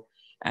also.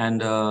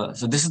 And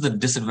so this is the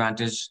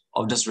disadvantage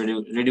of just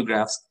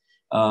radiographs,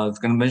 the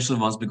conventional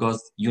ones,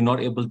 because you're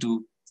not able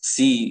to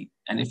see.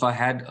 And if I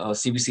had a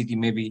CBCT,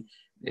 maybe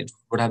it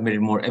would have made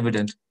it more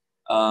evident.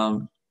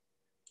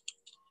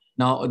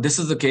 Now, this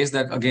is the case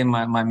that, again,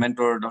 my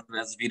mentor, Dr.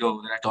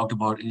 Azevedo, that I talked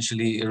about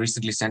initially,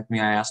 recently sent me.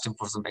 I asked him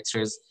for some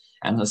x-rays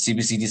and a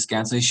CBCT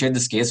scan. So he shared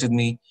this case with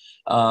me.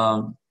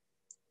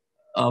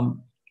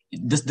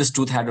 This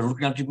tooth had a root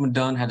canal treatment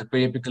done, had a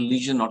periapical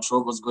lesion, not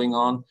sure what's going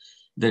on.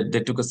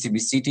 They took a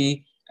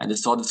CBCT, and they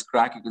saw this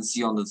crack. You can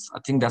see on this, I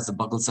think that's the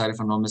buccal side, if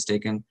I'm not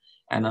mistaken.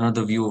 And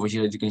another view over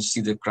here, you can see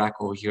the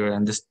crack over here,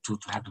 and this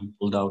tooth had to be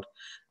pulled out.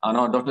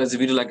 Now, Dr.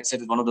 Azevedo, like I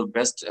said, is one of the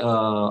best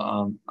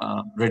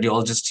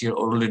radiologists here,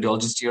 oral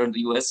radiologists here in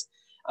the US,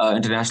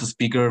 international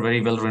speaker,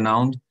 very well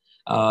renowned.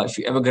 If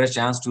you ever get a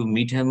chance to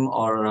meet him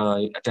or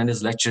attend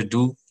his lecture,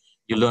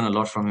 you learn a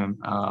lot from him.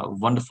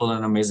 Wonderful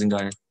and amazing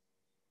guy.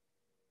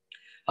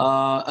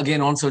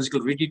 Again, on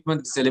surgical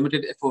retreatment, the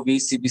limited FOV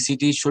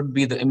CBCT should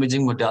be the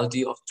imaging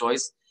modality of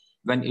choice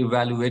when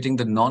evaluating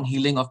the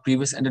non-healing of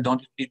previous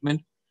endodontic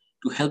treatment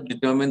to help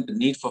determine the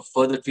need for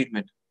further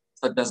treatment,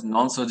 such as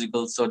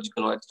non-surgical,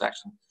 surgical, or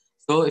extraction.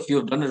 So, if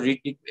you've done a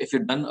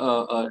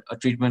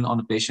treatment on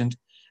a patient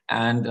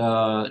and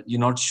you're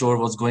not sure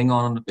what's going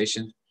on the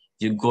patient,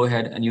 you go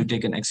ahead and you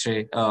take an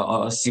X-ray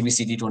or a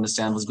CBCT to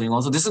understand what's going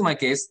on. So, this is my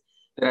case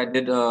that I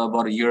did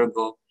about a year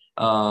ago.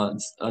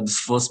 This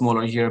first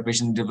molar here,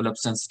 patient developed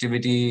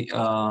sensitivity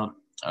to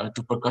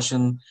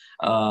percussion.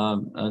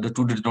 The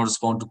tooth did not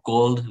respond to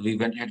cold. We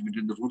went ahead, we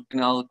did the root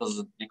canal because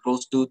of the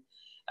necrosed tooth.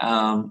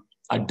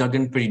 I dug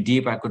in pretty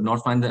deep. I could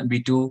not find the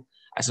MB2.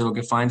 I said,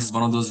 okay, fine. This is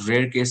one of those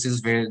rare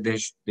cases where there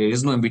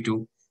is no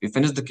MB2. We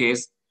finished the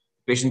case.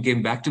 The patient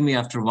came back to me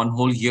after one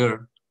whole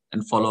year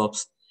and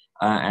follow-ups.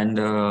 And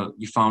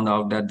we found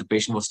out that the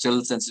patient was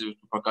still sensitive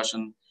to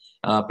percussion.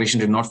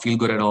 Patient did not feel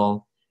good at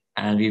all.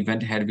 and we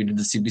went ahead. We did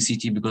the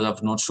CBCT because I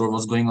was not sure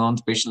what's going on.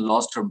 The patient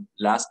lost her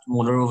last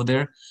molar over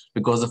there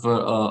because of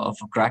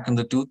a crack in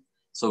the tooth.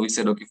 So we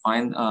said, okay,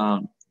 fine.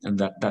 And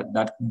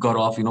that got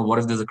off. What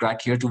if there's a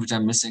crack here too, which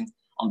I'm missing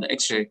on the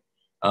X-ray?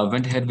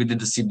 Went ahead. We did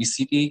the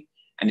CBCT,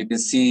 and you can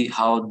see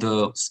how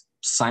the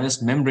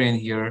sinus membrane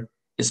here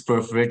is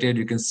perforated.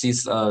 You can see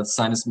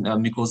sinus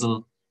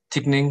mucosal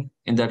thickening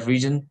in that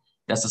region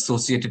that's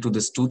associated to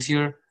this tooth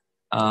here.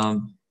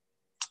 Um,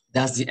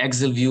 that's the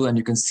axial view, and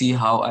you can see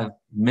how I've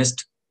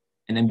missed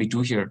an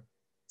MB2 here.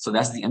 So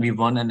that's the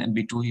MB1, and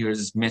MB2 here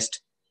is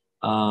missed.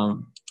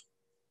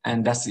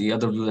 And that's the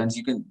other view. And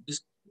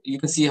you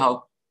can see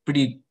how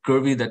pretty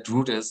curvy that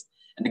root is.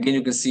 And again,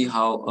 you can see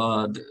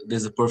how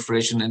there's a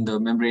perforation in the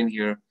membrane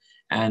here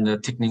and the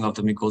thickening of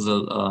the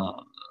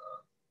mucosal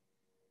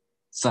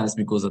sinus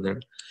mucosa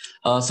there.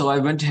 So I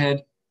went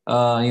ahead,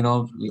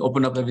 we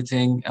opened up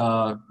everything,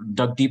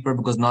 dug deeper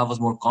because now I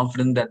was more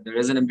confident that there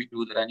is an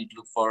MB2 that I need to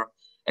look for.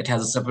 It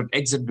has a separate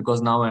exit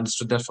because now I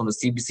understood that from the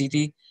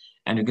CBCT.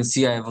 And you can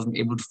see I wasn't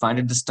able to find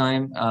it this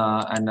time,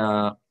 and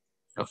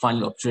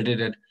finally obturated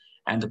it.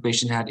 And the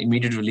patient had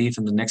immediate relief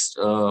in the next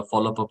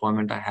follow-up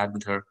appointment I had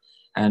with her.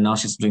 And now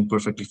she's doing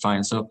perfectly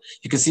fine. So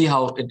you can see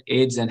how it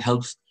aids and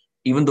helps,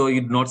 even though I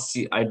did not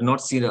see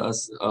a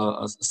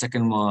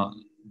second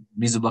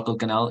mesobuccal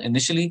canal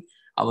initially.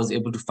 I was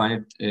able to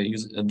find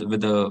it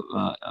with the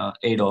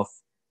aid of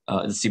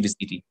the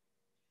CBCT.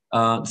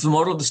 So the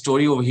moral of the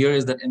story over here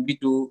is that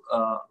NB2,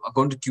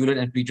 according to Kulet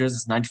and Peters,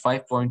 is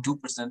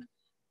 95.2%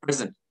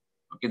 present.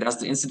 Okay, that's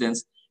the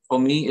incidence. For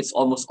me, it's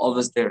almost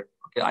always there.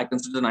 Okay, I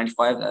consider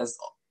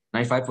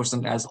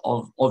 95% as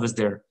always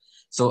there.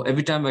 So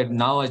every time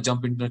I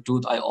jump into a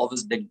tooth, I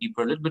always dig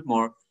deeper a little bit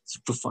more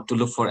to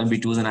look for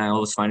MB2s, and I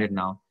always find it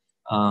now.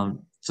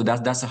 So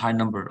that's a high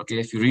number. Okay,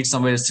 if you read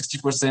somewhere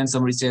 60%,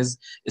 somebody says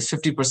it's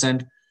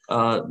 50%.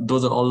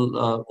 Those are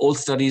all old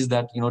studies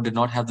that did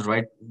not have the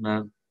right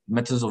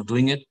methods of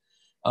doing it,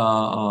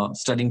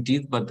 studying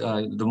teeth. But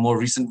the more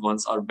recent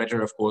ones are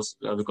better, of course,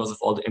 because of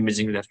all the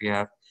imaging that we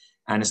have,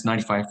 and it's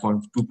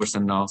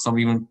 95.2% now. Some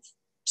even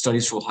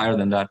studies show higher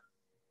than that.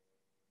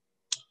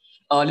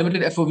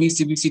 Limited FOV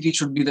CBCT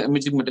should be the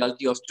imaging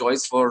modality of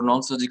choice for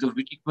non-surgical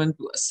retreatment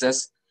to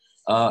assess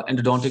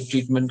endodontic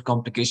treatment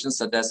complications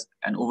such as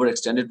an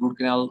overextended root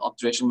canal,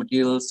 obturation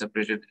material,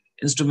 separated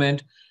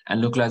instrument,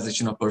 and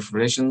localization of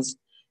perforations.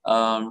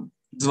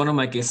 This is one of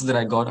my cases that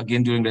I got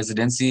again during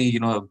residency.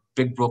 A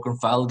big broken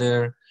file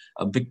there,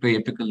 a big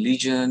periapical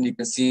lesion. You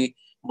can see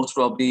most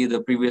probably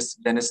the previous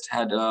dentist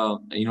had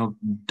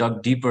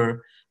dug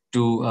deeper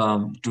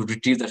to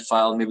retrieve that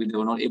file. Maybe they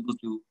were not able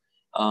to.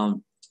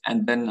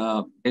 And then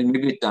there may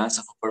be a chance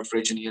of a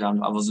perforation here.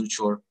 I wasn't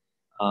sure.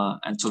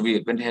 And so we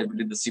went ahead, we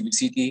did the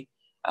CBCT.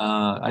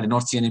 I did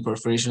not see any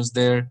perforations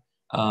there.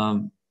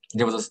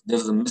 There was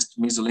a missed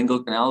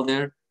mesolingual canal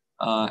there.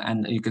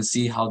 And you can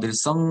see how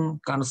there's some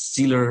kind of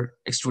sealer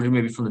extruded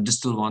maybe from the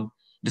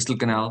distal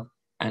canal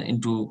and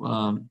into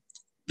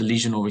the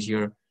lesion over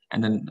here.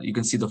 And then you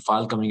can see the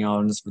file coming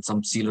out with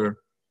some sealer,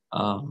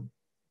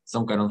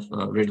 some kind of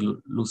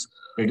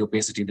radio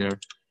opacity there.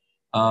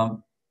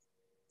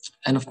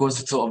 And of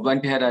course, so I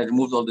went ahead, I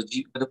removed all the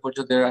G put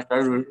there. I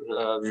tried to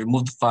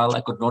remove the file.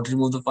 I could not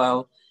remove the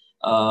file.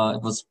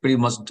 It was pretty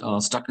much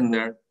stuck in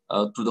there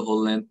through the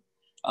whole length.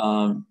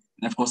 And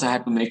of course, I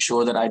had to make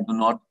sure that I do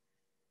not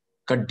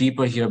cut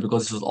deeper here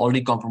because it was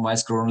already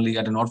compromised coronally.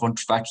 I did not want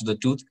to fracture the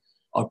tooth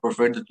or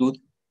perforate the tooth.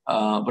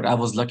 But I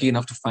was lucky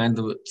enough to find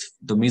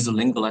the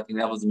mesolingual. I think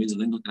that was the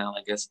mesolingual canal,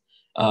 I guess.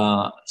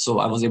 So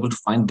I was able to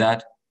find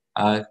that.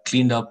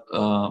 Cleaned up,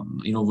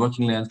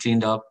 working length,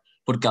 cleaned up,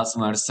 put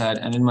calcium hydroxide.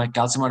 And in my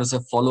calcium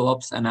hydroxide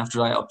follow-ups, and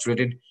after I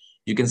obturated,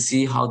 you can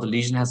see how the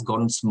lesion has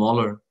gotten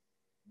smaller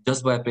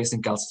just by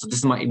placing calcium. So this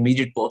is my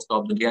immediate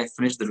post-op, the day I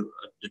finished the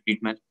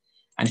treatment.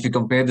 And if you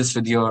compare this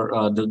with your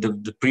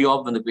the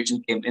pre-op when the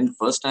patient came in the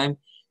first time,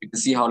 you can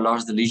see how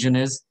large the lesion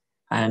is.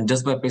 And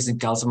just by placing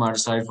calcium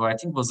hydroxide for I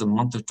think it was a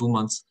month or 2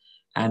 months,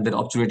 and then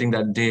obturating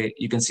that day,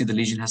 you can see the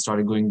lesion has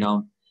started going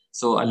down.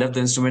 So I left the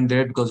instrument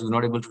there because we were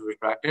not able to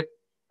retract it.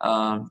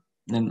 And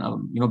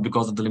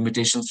because of the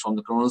limitations from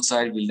the coronal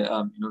side, we did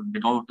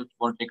not want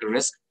to take a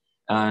risk.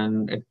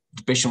 And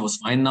the patient was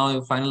fine now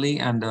finally,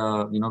 and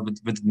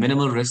with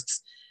minimal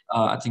risks,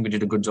 I think we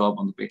did a good job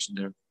on the patient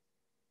there.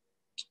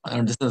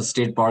 And this is a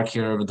state park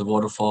here with the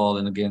waterfall,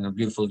 and again a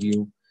beautiful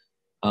view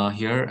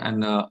here.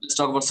 And let's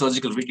talk about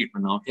surgical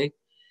retreatment now. Okay.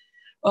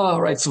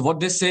 All right. So what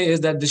they say is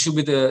that this should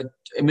be the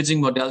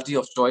imaging modality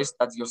of choice,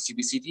 that's your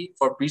CBCT,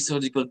 for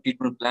pre-surgical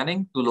treatment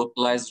planning to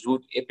localize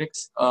root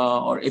apex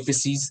or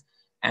apices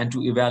and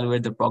to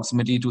evaluate the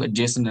proximity to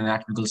adjacent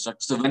anatomical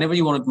structures. So whenever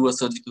you want to do a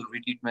surgical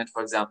retreatment,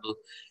 for example,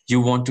 you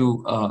want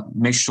to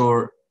make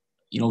sure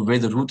where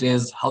the root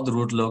is, how the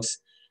root looks.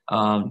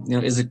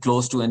 Is it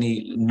close to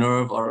any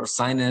nerve or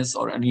sinus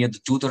or any other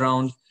tooth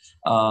around?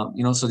 So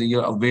that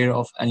you're aware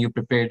of and you're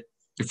prepared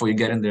before you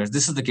get in there.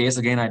 This is the case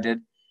again. I did.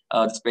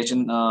 This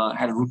patient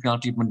had a root canal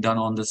treatment done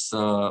on this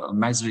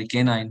maxillary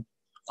canine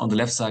on the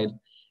left side,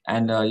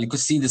 and you could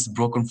see this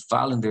broken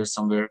file in there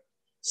somewhere.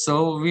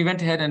 So we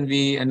went ahead and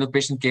the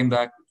patient came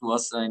back to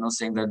us,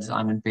 saying that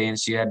I'm in pain.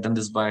 She had done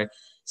this by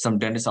some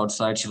dentist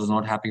outside. She was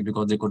not happy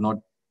because they could not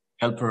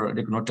help her.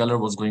 They could not tell her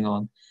what's going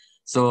on.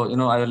 So,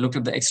 I looked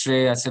at the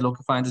X-ray. I said,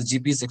 okay, fine. This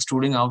GP is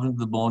extruding out into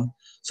the bone.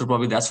 So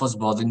probably that's what's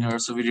bothering her.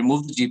 So we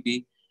removed the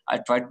GP. I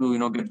tried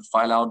to, get the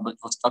file out, but it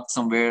was stuck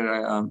somewhere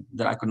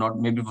that I could not.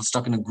 Maybe it was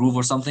stuck in a groove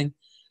or something.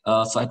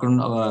 So I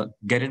couldn't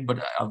get it,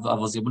 but I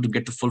was able to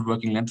get to full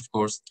working length, of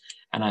course.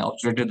 And I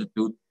obturated the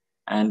tooth,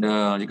 and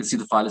you can see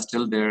the file is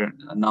still there.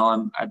 Now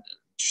I'm at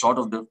short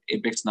of the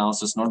apex now,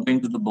 so it's not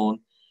going to the bone.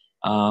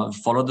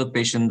 Followed the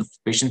patient. The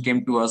patient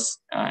came to us,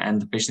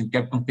 and the patient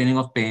kept complaining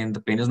of pain.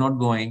 The pain is not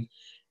going,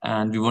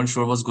 and we weren't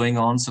sure what's going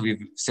on. So we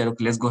said,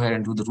 okay, let's go ahead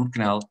and do the root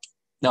canal.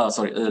 No,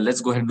 sorry,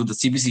 let's go ahead and do the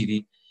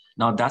CBCT.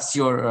 Now that's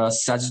your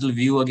sagittal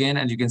view again,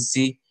 and you can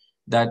see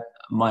that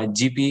my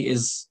GP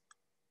is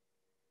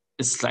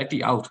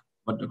slightly out,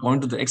 but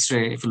according to the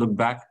X-ray, if you look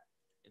back,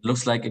 it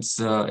looks like it's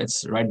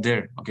right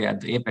there, okay,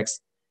 at the apex,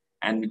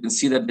 and you can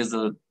see that there's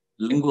a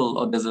lingual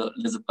or there's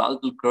a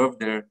palatal curve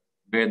there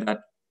where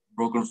that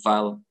broken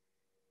file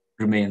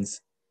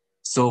remains.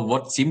 So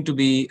what seemed to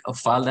be a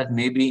file that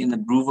may be in a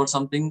groove or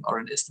something or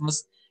an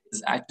isthmus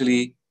is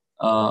actually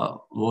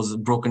was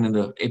broken in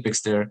the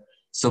apex there.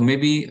 So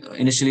maybe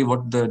initially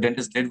what the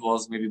dentist did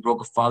was maybe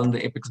broke a file in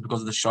the apex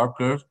because of the sharp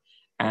curve,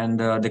 and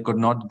they could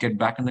not get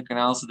back in the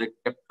canal, so they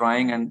kept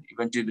trying, and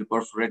eventually they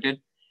perforated,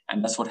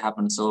 and that's what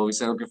happened. So we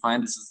said, okay,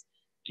 fine, this is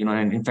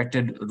an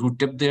infected root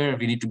tip there.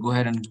 We need to go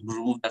ahead and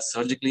remove that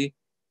surgically.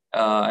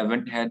 I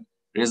went ahead,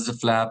 raised the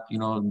flap,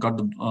 got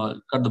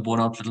the cut the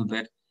bone out a little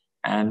bit,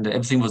 and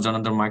everything was done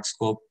under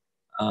microscope.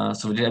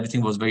 So we did,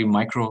 everything was very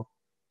micro.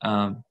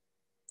 Um,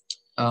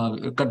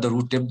 Cut the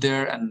root tip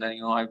there, and then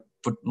I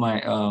put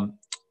my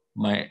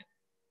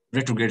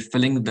retrograde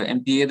filling the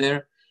MPA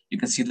there. You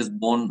can see this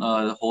bone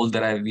the hole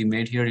that we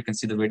made here. You can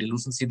see the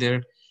radiolucency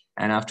there.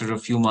 And after a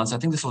few months, I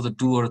think this was a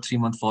 2 or 3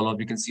 month follow up.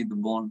 You can see the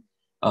bone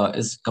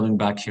is coming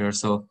back here.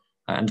 So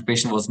and the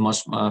patient was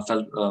much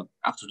felt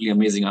absolutely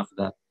amazing after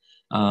that.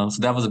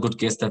 So that was a good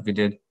case that we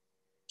did.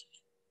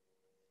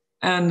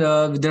 And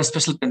there are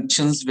special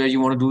conditions where you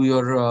want to do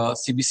your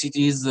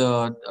CBCTs.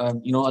 A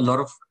lot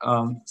of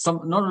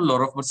some, not a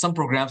lot of, but some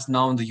programs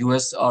now in the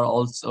US are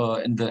also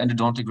in the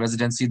endodontic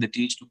residency. They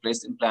teach to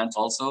place implants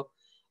also.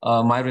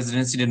 My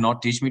residency did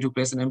not teach me to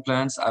place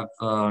implants.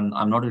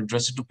 I'm not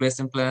interested to place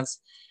implants,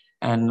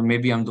 and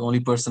maybe I'm the only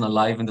person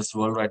alive in this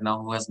world right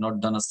now who has not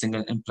done a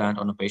single implant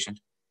on a patient,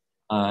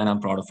 and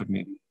I'm proud of it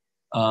maybe.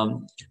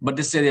 But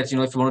they say that if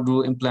you want to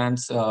do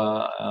implants, you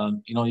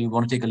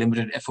want to take a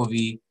limited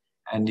FOV,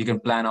 and you can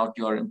plan out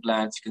your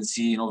implants. You can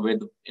see where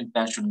the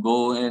implant should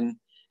go in,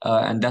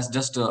 and that's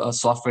just a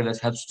software that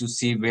helps to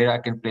see where I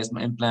can place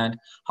my implant,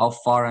 how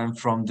far I'm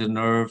from the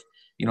nerve.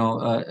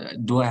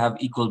 Do I have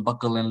equal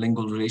buccal and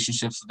lingual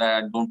relationships so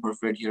that I don't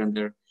perforate here and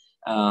there?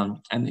 And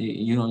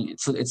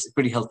it's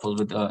pretty helpful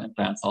with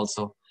implants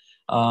also.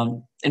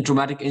 In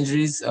traumatic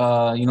injuries,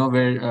 where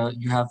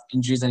you have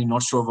injuries and you're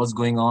not sure what's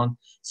going on,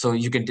 so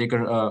you can take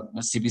a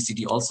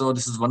CBCT also.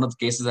 This is one of the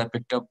cases I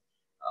picked up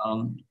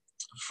um,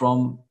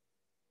 from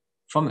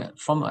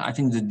from I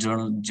think the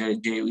journal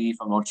JOE, if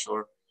I'm not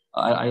sure.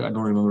 I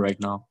don't remember right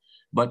now.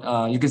 But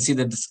you can see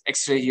that this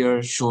X-ray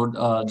here showed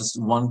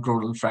just one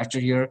choroidal fracture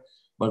here.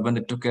 But when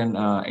they took an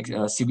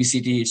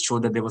CBCT, it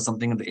showed that there was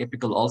something in the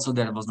apical also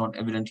that was not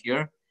evident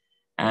here.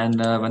 And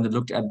when they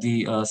looked at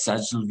the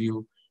sagittal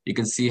view, you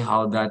can see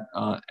how that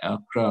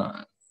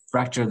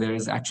fracture there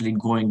is actually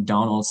going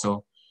down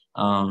also.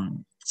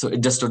 So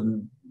it just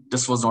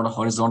this was not a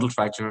horizontal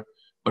fracture,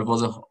 but it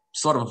was a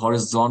sort of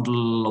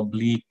horizontal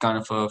oblique kind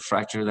of a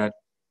fracture that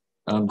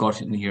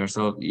got in here.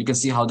 So you can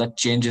see how that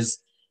changes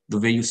the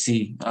way you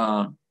see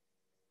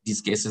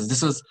these cases.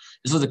 This was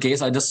the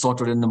case I just saw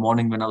today in the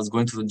morning when I was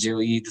going through the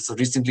JOE. This is a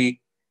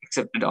recently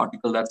accepted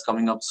article that's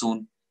coming up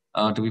soon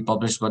to be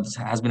published, but it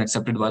has been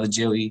accepted by the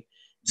JOE.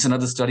 It's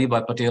another study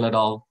by Patel et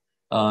al.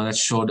 That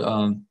showed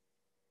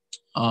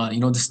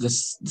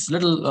this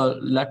little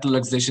lateral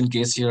luxation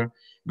case here,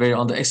 where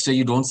on the X-ray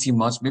you don't see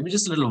much, maybe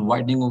just a little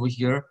widening over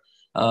here.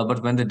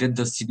 But when they did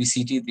the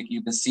CBCT,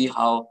 you can see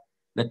how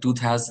the tooth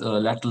has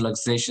lateral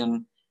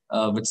luxation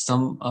with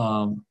some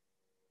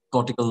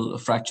cortical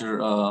fracture,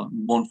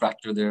 bone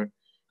fracture there.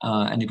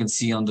 And you can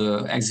see on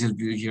the axial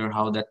view here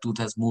how that tooth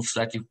has moved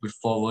slightly bit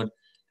forward,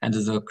 and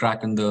there's a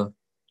crack in the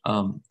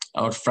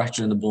or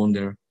fracture in the bone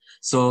there.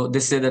 So they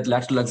say that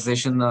lateral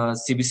luxation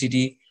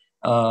CBCT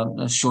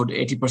showed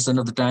 80%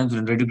 of the times,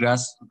 when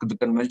radiographs, the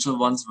conventional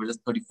ones were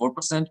just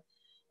 34%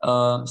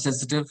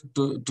 sensitive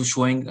to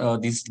showing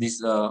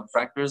these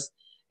fractures.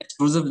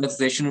 Exclusive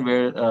luxation,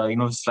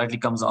 where slightly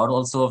comes out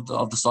also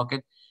of the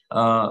socket.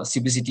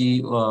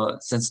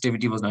 CBCT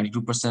sensitivity was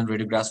 92%,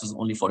 radiographs was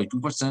only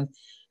 42%,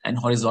 and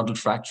horizontal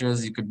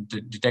fractures, you could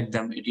detect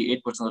them 88%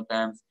 of the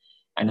times,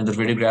 and then the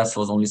radiographs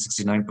was only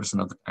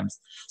 69% of the times.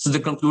 So they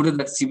concluded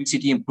that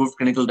CBCT improved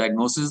clinical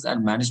diagnosis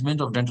and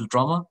management of dental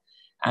trauma,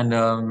 and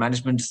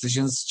management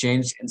decisions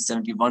changed in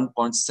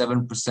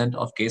 71.7%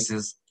 of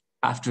cases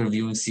after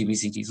viewing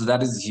CBCT. So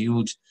that is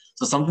huge.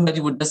 So something that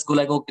you would just go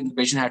like, okay, the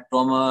patient had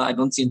trauma. I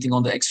don't see anything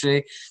on the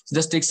X-ray. So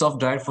just take soft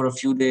diet for a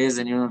few days,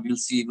 and we'll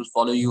see. We'll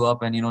follow you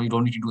up, and you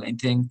don't need to do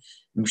anything.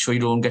 Make sure you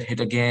don't get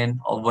hit again,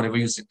 or whatever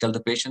you tell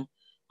the patient.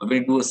 But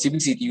when you do a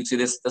CBCT, you say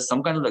there's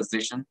some kind of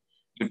relaxation.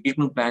 Your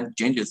treatment plan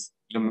changes.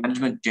 Your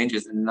management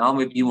changes, and now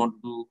maybe you want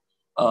to,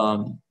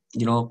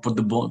 put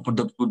the bone, put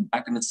the foot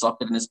back in its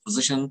socket in its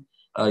position.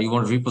 You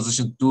want to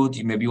reposition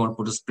tooth. Maybe you want to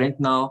put a splint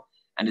now,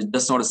 and it's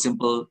just not a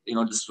simple,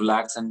 just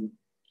relax and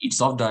eat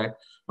soft diet,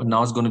 but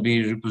now it's going to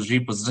be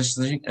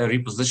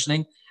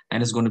repositioning,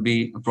 and it's going to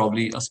be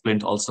probably a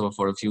splint also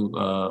for a few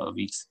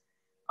weeks.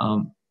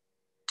 Um,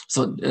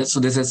 so this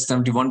is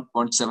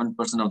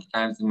 71.7% of the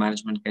times the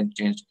management can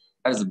change.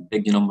 That is a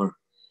big number.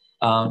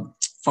 Um,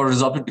 for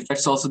resolved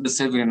defects, also they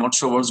said we're not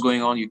sure what's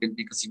going on. You can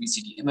take a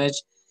CBCT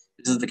image.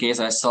 This is the case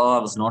I saw.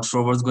 I was not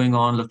sure what's going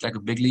on. Looked like a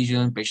big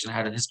lesion. Patient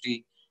had a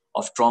history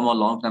of trauma a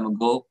long time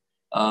ago.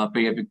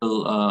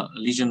 Periapical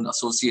lesion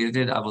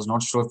associated. I was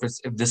not sure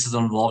if this is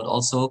involved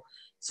also.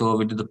 So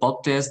we did the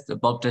pulp test. The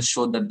pulp test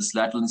showed that this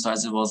lateral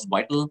incisor was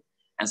vital,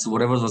 and so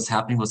whatever was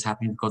happening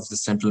because of the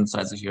central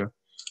incisor here.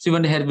 So we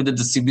went ahead with the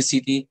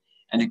CBCT,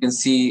 and you can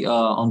see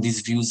on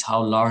these views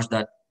how large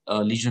that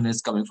lesion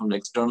is coming from the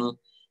external.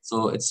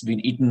 So it's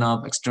been eaten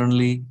up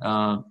externally,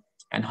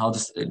 and how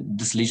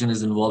this lesion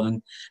is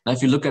involving. Now,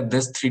 if you look at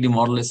this 3D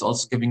model, it's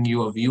also giving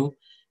you a view.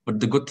 But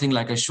the good thing,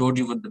 like I showed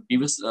you with the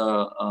previous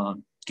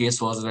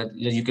case, was that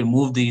you can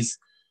move these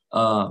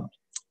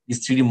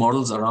 3D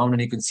models around,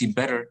 and you can see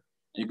better.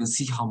 You can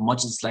see how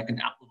much it's like an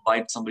apple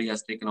bite somebody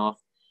has taken off,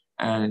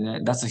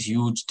 and that's a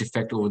huge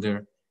defect over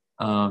there.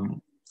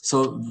 So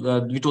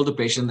we told the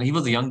patient, he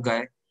was a young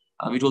guy.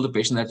 We told the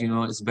patient that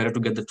it's better to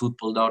get the tooth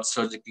pulled out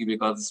surgically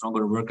because it's not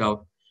going to work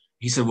out.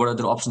 He said, "What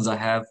other options I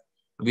have?"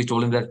 We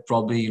told him that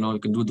probably you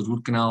can do the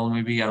root canal,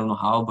 maybe I don't know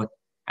how, but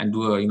and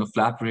do a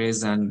flap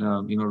raise and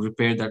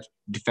repair that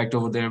defect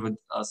over there with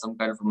some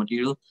kind of a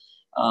material,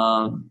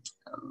 um,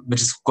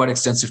 which is quite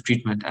extensive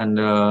treatment. And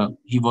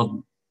you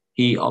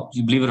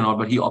believe it or not,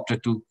 but he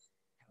opted to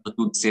have the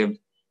tooth saved.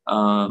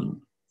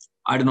 Um,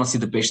 I did not see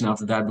the patient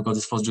after that because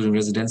this was during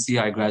residency.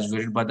 I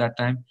graduated by that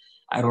time.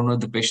 I don't know if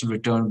the patient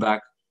returned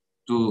back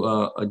to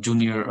a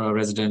junior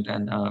resident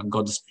and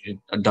got this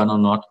done or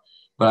not.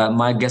 But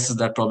my guess is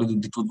that probably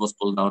the tooth was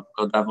pulled out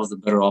because that was the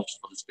better option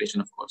for this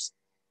patient, of course.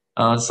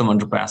 Some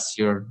underpass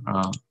here,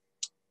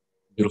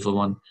 beautiful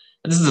one.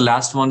 And this is the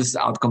last one. This is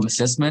outcome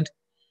assessment.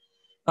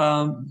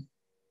 Um,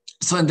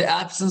 so, in the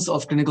absence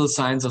of clinical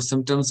signs or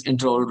symptoms,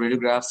 intraoral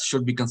radiographs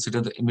should be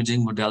considered the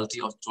imaging modality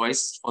of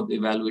choice for the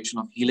evaluation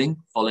of healing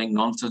following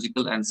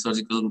non-surgical and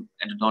surgical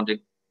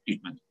endodontic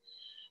treatment.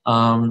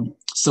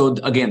 So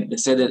again, they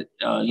said that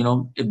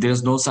if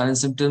there's no sign and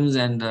symptoms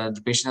and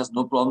the patient has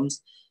no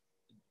problems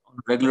on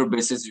a regular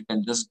basis, you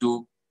can just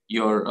do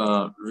your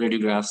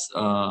radiographs,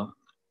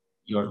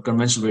 your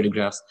conventional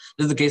radiographs.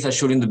 This is the case I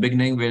showed you in the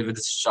beginning where with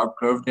this sharp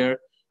curve there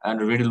and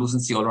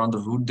radiolucency all around the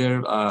root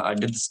there. I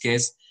did this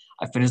case.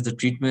 I finished the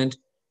treatment,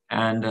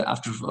 and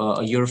after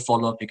a year of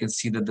follow-up, you can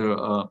see that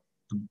the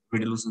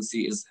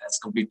radiolucency has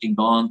completely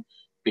gone.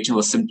 Patient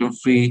was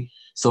symptom-free,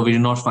 so we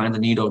did not find the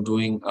need of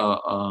doing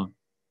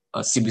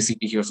CBCT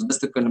here. So this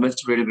the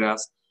conventional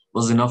radiographs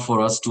was enough for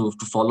us to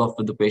follow up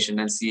with the patient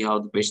and see how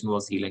the patient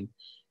was healing,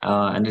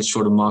 and it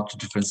showed a marked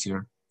difference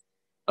here.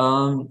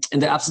 In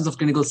the absence of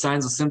clinical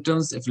signs or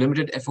symptoms, if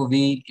limited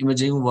FOV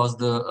imaging was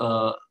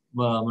the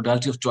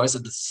modality of choice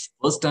at the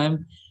first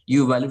time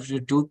you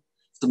evaluated tooth,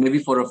 so maybe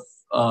for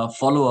a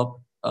follow-up,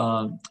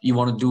 you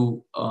want to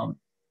do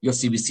your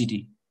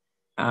CBCT.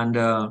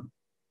 And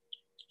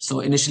so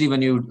initially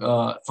when you,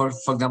 for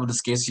example,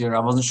 this case here, I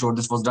wasn't sure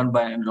this was done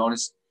by an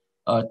endodontist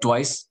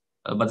twice,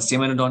 by the same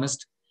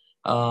endodontist.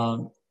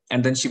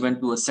 And then she went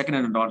to a second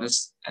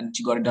endodontist and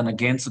she got it done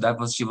again. So that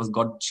was, she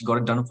got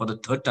it done for the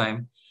third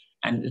time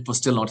and it was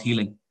still not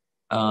healing.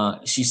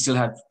 She still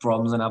had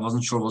problems and I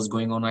wasn't sure what was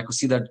going on. I could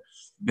see that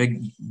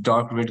big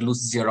dark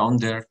radiolucency around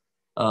there.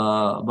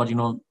 But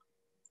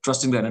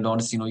trusting the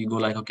endodontist, you go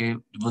like, okay,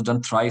 it was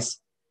done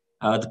thrice.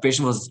 The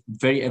patient was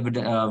very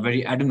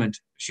adamant.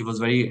 She was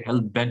very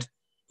hell bent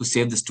to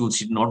save this tooth.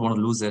 She did not want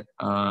to lose it.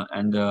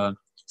 And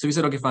so we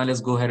said, okay, fine,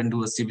 let's go ahead and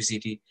do a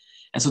CBCT.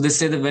 And so they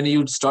say that when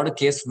you start a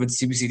case with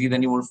CBCT,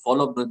 then you want to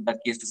follow up that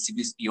case with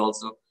CBCT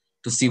also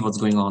to see what's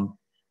going on.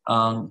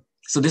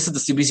 So this is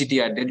the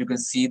CBCT I did. You can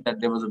see that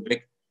there was a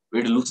big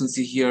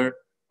radiolucency here,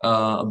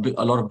 a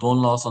lot of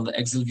bone loss on the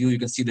axial view. You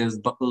can see there's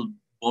buccal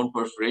bone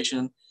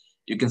perforation.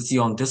 You can see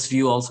on this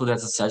view also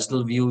there's a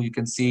sagittal view. You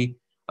can see,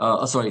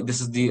 sorry,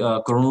 this is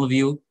the coronal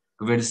view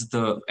where this is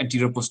the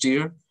anterior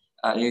posterior.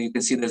 You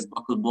can see there's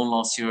buccal bone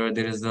loss here.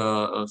 There is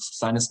a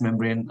sinus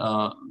membrane.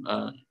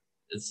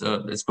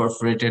 It's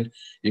perforated.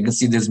 You can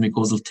see there's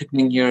mucosal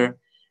thickening here.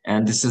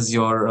 And this is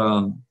your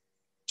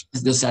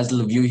the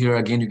sagittal view here.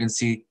 Again, you can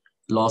see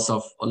loss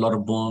of a lot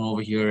of bone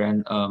over here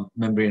and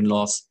membrane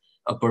loss,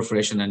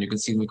 perforation, and you can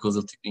see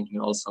mucosal thickening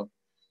here also.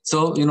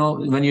 So,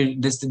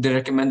 when they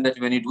recommend that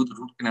when you do the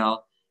root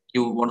canal,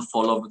 you want to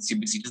follow up with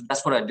CBCT.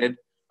 That's what I did.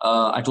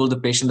 I told the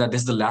patient that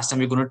this is the last time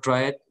we're going to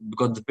try it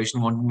because the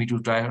patient wanted me to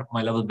try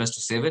my level best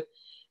to save it.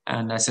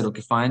 And I said,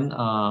 okay, fine.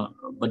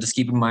 But just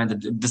keep in mind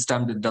that this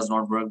time it does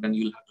not work, then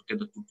you'll have to get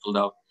the tooth pulled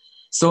out.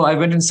 So I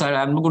went inside.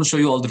 I'm not going to show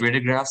you all the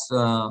radiographs,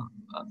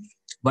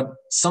 but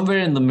somewhere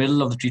in the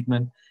middle of the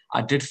treatment,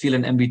 I did feel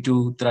an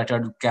MB2 that I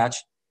tried to catch,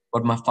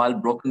 but my file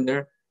broke in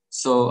there.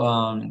 So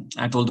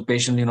I told the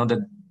patient,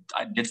 that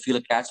I did feel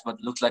a catch, but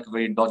it looks like a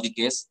very dodgy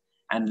case,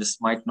 and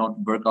this might not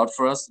work out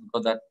for us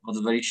because that was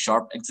a very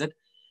sharp exit.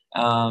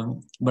 But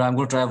I'm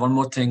going to try one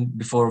more thing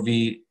before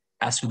we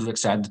ask you to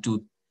extract the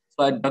tooth.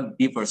 So I dug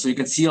deeper. So you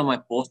can see on my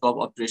post-op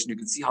operation, you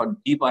can see how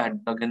deep I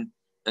had dug in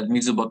that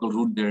mesobuccal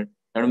root there.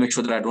 I want to make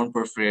sure that I don't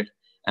perforate.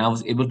 And I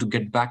was able to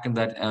get back in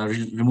that,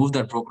 remove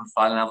that broken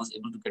file, and I was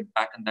able to get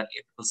back in that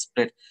apical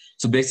split.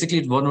 So basically,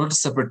 it was not a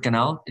separate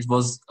canal. It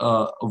was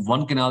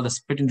one canal that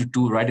split into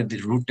two right at the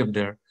root tip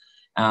there.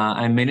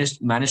 I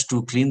managed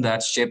to clean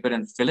that, shape it,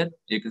 and fill it.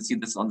 You can see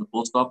this on the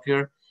post-op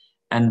here,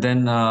 and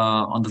then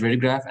on the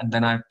radiograph, and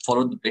then I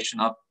followed the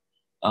patient up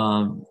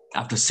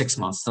after 6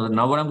 months. So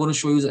now what I'm going to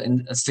show you is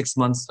in 6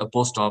 months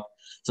post-op.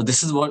 So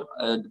this is what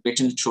the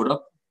patient showed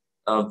up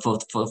for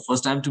the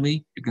first time to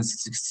me. You can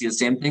see the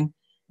same thing,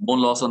 bone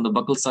loss on the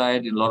buccal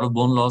side, a lot of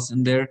bone loss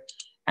in there.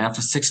 And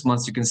after 6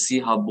 months, you can see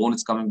how bone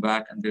is coming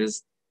back and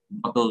there's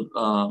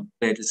buccal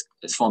plate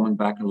is forming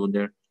back over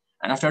there.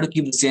 And I've tried to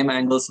keep the same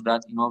angle so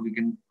that, we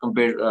can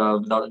compare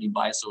without any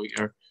bias over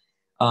here.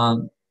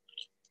 Um,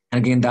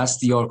 and again,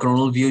 that's your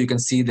coronal view. You can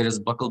see there is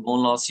buccal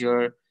bone loss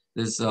here.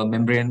 There's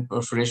membrane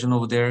perforation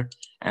over there.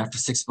 After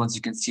 6 months,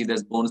 you can see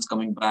there's bone is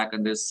coming back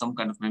and there's some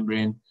kind of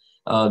membrane.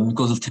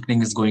 Mucosal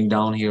thickening is going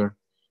down here.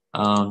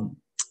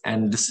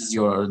 And this is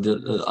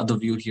the other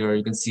view here.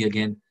 You can see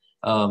again,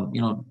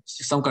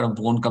 some kind of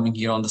bone coming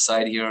here on the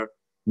side here,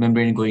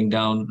 membrane going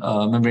down,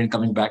 membrane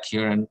coming back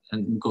here, and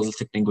mucosal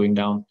thickening going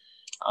down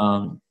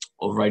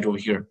right over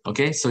here.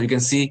 Okay, so you can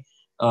see,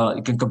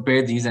 you can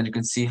compare these and you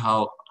can see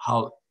how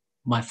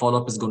my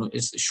follow-up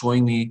is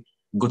showing me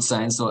good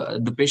signs. So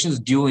the patient is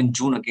due in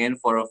June again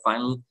for a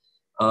final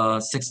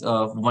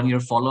 1 year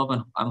follow-up,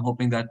 and I'm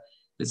hoping that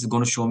this is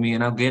going to show me.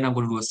 And again, I'm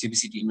going to do a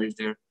CBCT image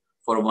there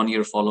for a 1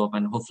 year follow-up,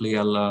 and hopefully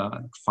I'll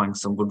find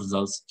some good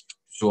results to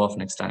show off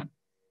next time.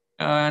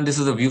 And this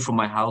is a view from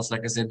my house.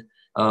 Like I said,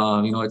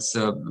 it's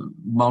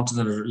mountains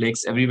and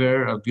lakes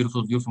everywhere. A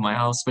beautiful view from my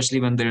house, especially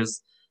when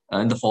there's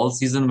in the fall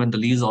season when the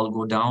leaves all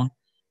go down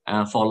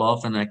and fall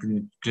off, and I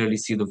can clearly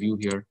see the view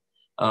here.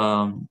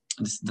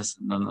 This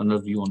another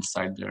view on the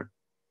side there.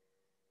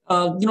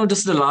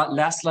 Just the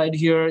last slide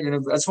here.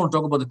 I just want to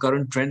talk about the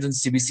current trends in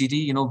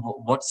CBCT.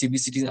 What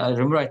CBCT. I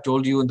remember I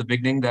told you in the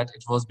beginning that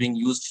it was being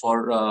used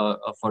for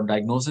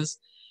diagnosis,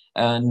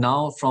 and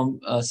now from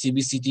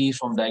CBCT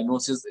from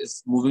diagnosis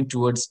is moving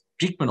towards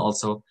treatment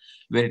also,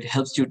 where it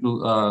helps you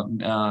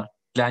to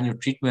plan your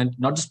treatment,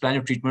 not just plan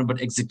your treatment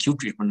but execute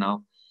treatment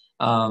now.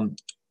 Um,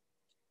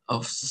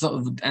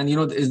 and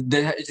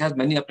it has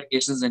many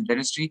applications in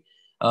dentistry,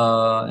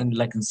 and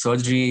like in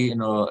surgery, in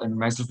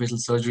maxillofacial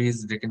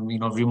surgeries, they can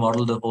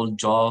remodel the whole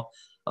jaw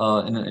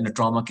in a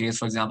trauma case,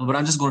 for example. But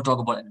I'm just going to talk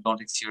about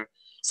endodontics here.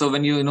 So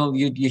when you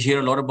hear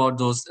a lot about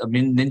those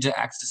ninja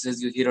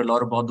accesses, you hear a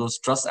lot about those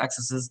truss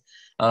accesses,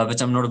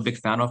 which I'm not a big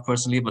fan of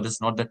personally, but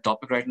it's not that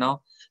topic right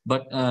now.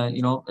 But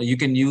you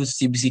can use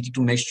CBCT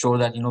to make sure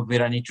that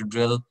where I need to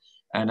drill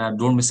and I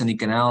don't miss any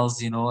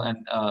canals, and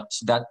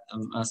so that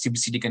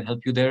CBCT can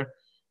help you there.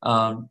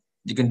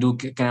 You can do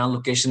canal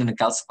location in a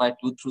calcified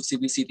tooth through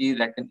CBCT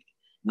that can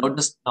not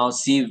just now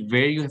see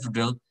where you have to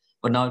drill,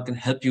 but now it can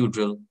help you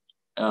drill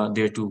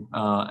there too,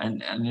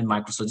 and in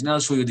microsurgery. I'll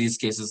show you these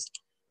cases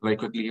very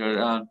quickly here.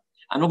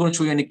 I'm not going to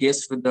show you any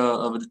case with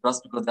the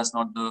truss because that's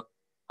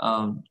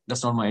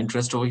not my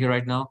interest over here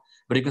right now.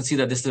 But you can see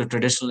that this is a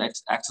traditional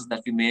axis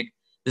that we make.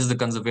 This is the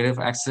conservative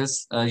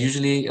axis.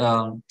 Usually,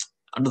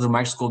 under the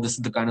microscope, this is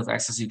the kind of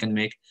axis you can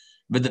make.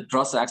 With the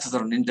truss axis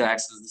or ninja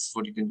axis, this is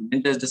what you can do.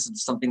 Ninja is just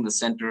something in the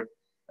center,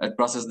 a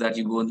process that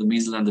you go in the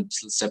mesial and the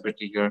distal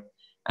separately here.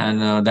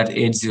 And that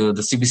aids the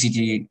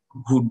CBCT,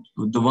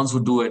 the ones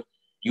who do it,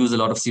 use a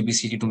lot of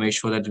CBCT to make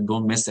sure that you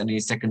don't miss any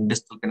second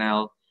distal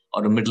canal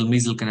or a middle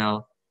mesial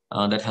canal.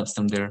 That helps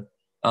them there.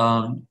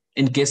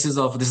 In cases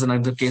of, this is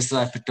another case that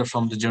I picked up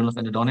from the Journal of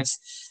Endodontics.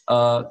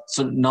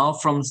 So now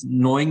from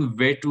knowing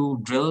where to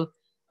drill,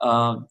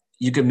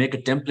 you can make a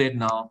template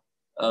now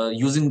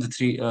using the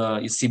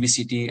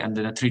CBCT and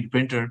then a 3D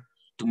printer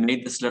to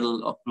make this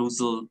little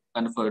occlusal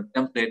kind of a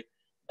template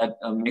that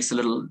makes a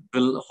little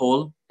drill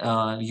hole.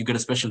 You get a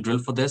special drill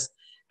for this,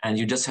 and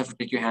you just have to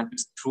take your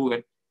handpiece through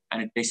it,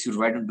 and it takes you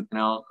right into the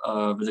canal,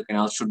 where the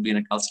canal should be in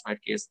a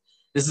calcified case.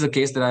 This is a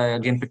case that I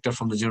again picked up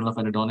from the Journal of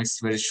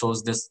Endodontics, where it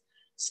shows this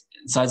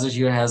incisor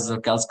here has a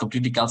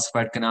completely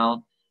calcified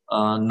canal.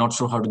 Not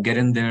sure how to get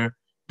in there.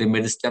 They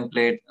made this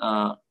template,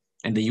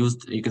 and they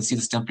used. You can see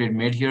this template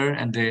made here,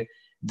 and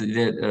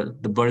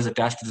the burr is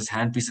attached to this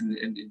handpiece, and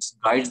it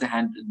guides the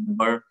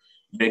burr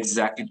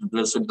exactly to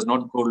drill. So it does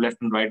not go left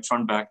and right,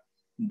 front, back.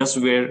 Just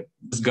where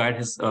this guide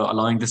is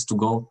allowing this to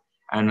go.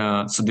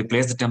 And so they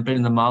place the template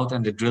in the mouth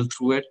and they drill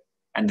through it.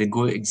 and they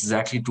go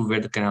exactly to where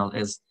the canal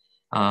is.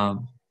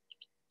 Um,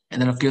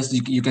 and then of course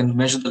you can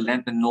measure the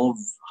length and know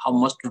how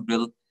much to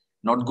drill,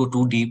 not go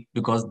too deep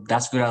because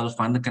that's where I will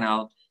find the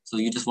canal. So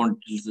you just want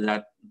to drill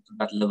to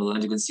that level,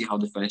 and you can see how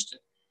they finished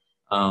it.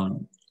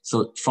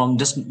 So from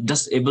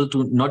just able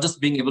to not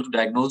just being able to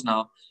diagnose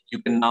now, you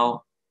can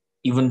now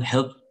even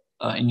help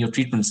in your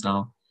treatments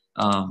now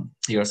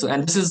here. So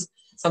and this is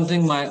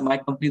something my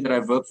company that I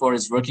work for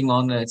is working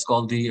on. It's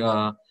called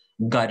the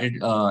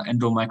guided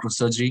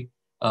endomicrosurgery,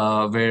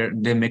 where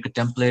they make a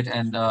template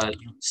and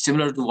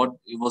similar to what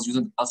it was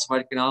using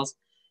calcified canals.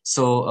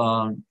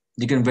 So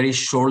you can very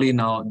surely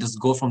now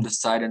just go from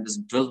this side and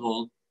just drill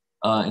hole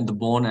in the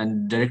bone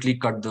and directly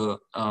cut the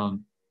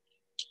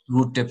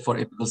root tip for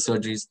apical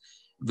surgeries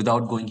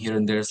without going here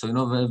and there. So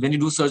when you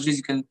do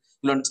surgeries,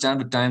 you'll understand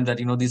with time that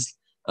these,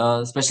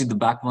 especially the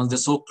back ones, they're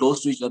so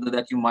close to each other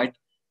that you might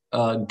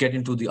get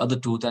into the other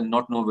tooth and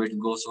not know where to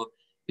go. So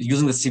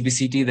using the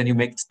CBCT, then you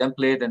make this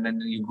template and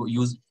then you go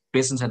use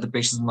patients at the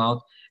patient's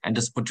mouth and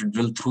just put your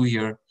drill through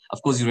here.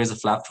 Of course, you raise a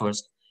flap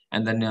first,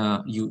 and then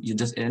you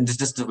just and this is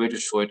just the way to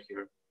show it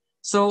here.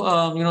 So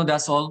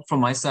that's all from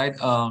my side.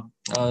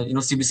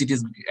 CBCT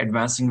is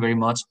advancing very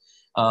much.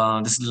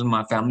 This is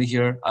my family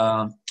here.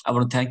 I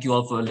want to thank you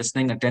all for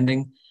listening,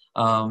 attending.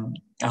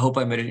 I hope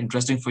I made it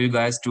interesting for you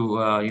guys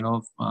to,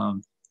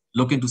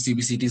 look into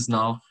CBCTs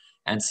now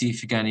and see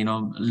if you can,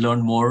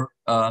 learn more.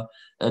 Uh,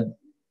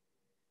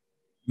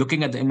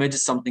 Looking at the image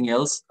is something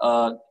else.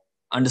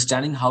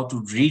 Understanding how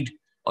to read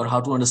or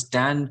how to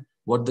understand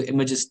what the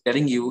image is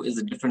telling you is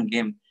a different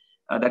game.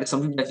 That is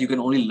something that you can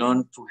only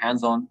learn through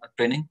hands-on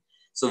training.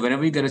 So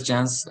whenever you get a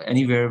chance,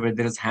 anywhere where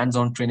there is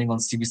hands-on training on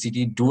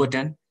CBCT, do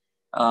attend,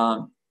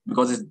 uh,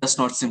 because it's just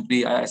not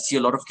simply. I see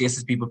a lot of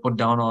cases people put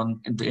down on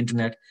the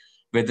internet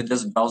where they're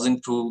just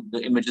browsing through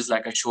the images,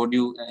 like I showed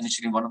you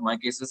initially in one of my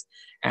cases,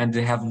 and uh,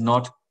 they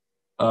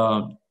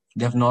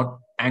have not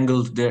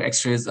angled their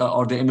X-rays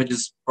or their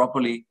images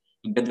properly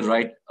to get the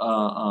right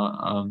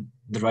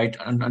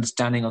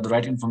understanding or the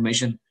right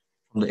information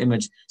from the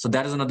image. So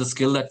that is another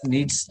skill that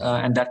needs,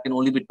 and that can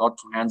only be taught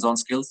through hands-on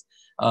skills.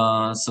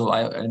 So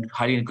I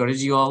highly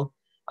encourage you all.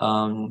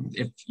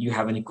 If you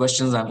have any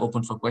questions, I'm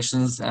open for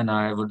questions, and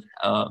I would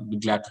be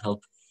glad to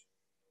help.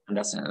 And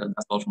that's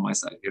all from my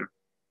side here.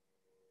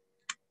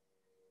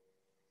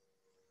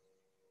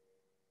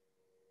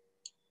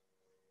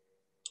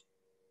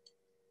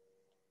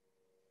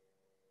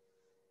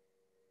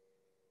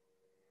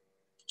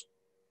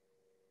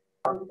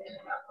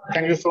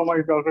 Thank you so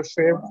much, Dr.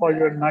 Shrey, for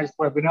your nice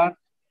webinar.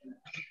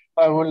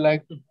 I would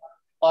like to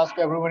ask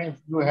everyone if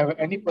you have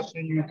any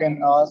question you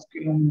can ask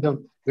in the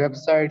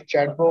website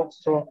chat box.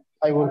 So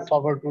I will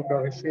forward to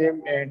Dr. Shrey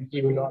and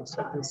he will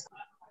answer this.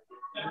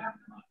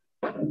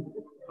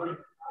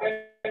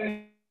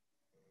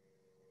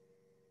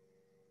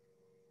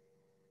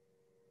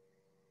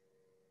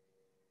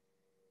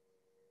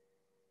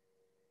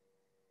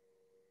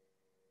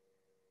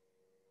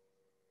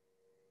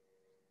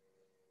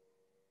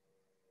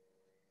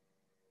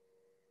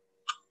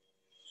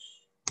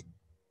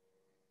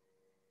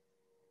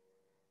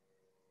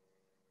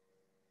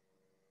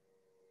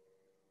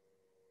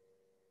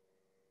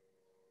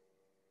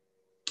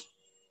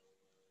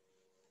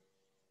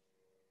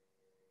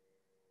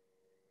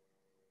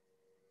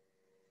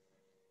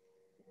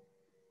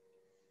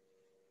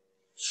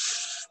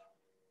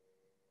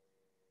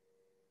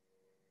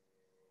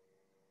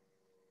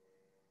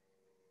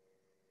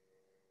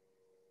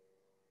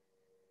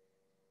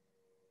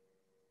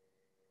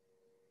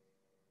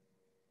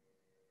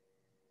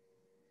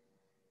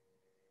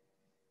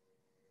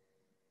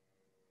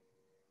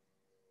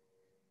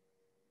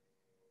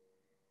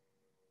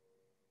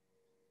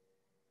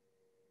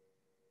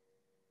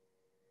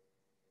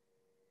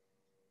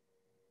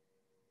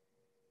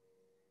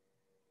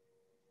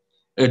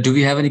 Do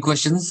we have any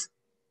questions?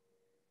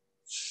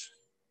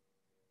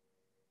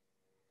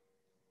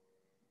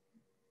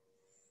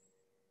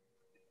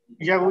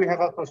 Yeah, we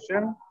have a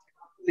question.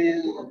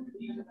 Please,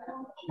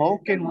 how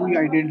can we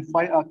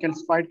identify a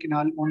calcified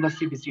canal on the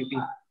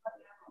CBCT?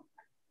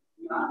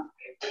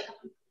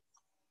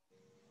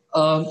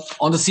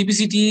 On the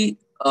CBCT,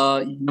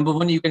 number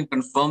one, you can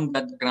confirm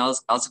that the canal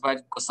is calcified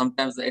because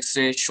sometimes the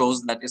X-ray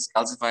shows that it's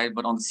calcified,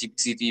 but on the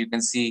CBCT you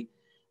can see.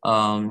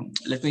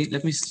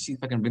 Let me see if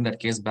I can bring that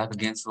case back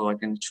again so I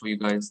can show you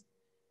guys.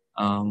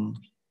 Um,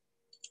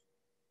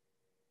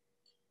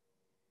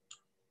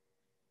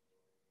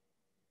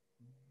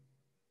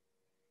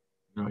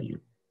 where are you?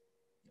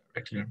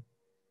 Right here.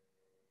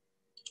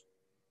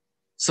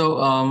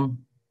 So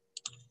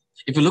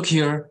if you look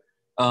here,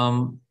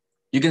 um,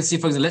 you can see,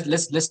 for example,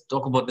 let's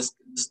talk about this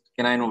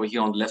canine over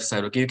here on the left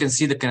side. Okay, you can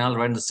see the canal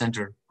right in the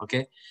center.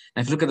 Okay,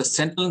 and if you look at the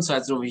central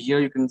sides over here,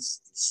 you can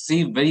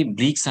see very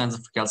bleak signs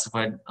of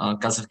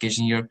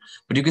calcification here.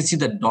 But you can see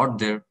the dot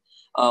there.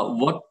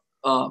 What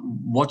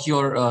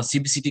your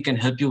CBCT can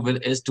help you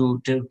with is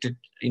to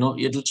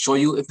it'll show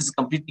you if it's a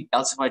completely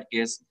calcified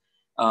case.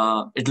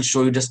 It'll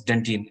show you just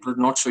dentine. It will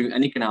not show you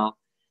any canal,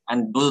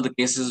 and those are the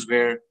cases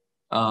where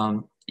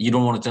you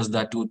don't want to touch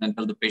that tooth and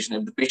tell the patient.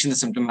 If the patient is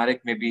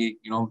symptomatic, maybe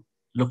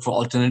look for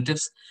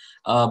alternatives.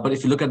 But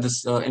if you look at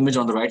this image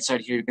on the right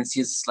side here, you can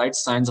see slight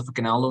signs of a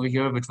canal over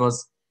here, which was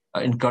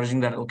encouraging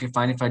that, okay,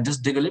 fine, if I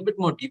just dig a little bit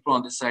more deeper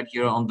on this side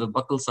here, on the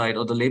buccal side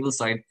or the label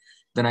side,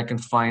 then I can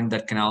find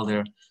that canal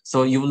there.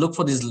 So you will look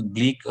for these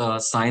bleak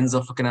signs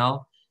of a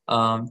canal.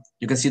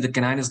 You can see the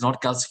canine is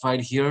not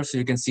calcified here, so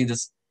you can see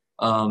this.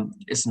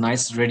 It's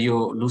nice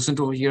radiolucent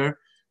over here,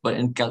 but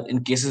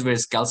in cases where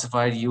it's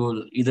calcified, you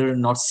will either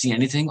not see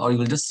anything, or you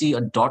will just see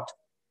a dot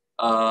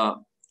uh,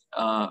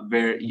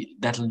 where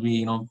that will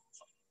be,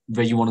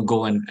 where you want to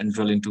go and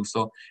drill into.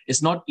 So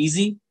it's not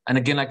easy. And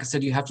again, like I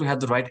said, you have to have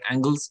the right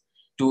angles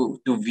to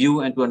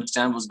view and to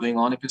understand what's going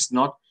on. If it's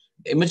not,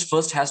 the image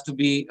first has to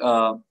be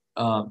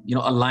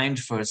aligned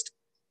first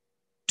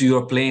to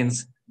your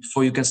planes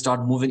before you can start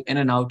moving in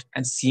and out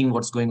and seeing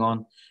what's going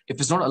on. If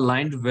it's not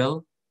aligned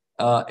well,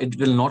 it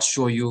will not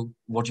show you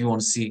what you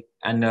want to see,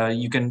 and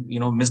you can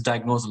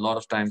misdiagnose a lot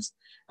of times.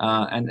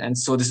 And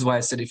so this is why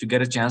I said, if you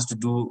get a chance to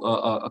do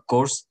a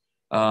course,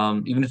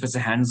 even if it's a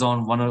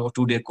hands-on 1 or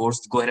 2 day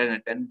course, go ahead and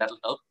attend. That'll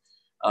help.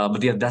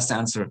 But yeah, that's the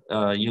answer.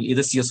 You'll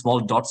either see a small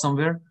dot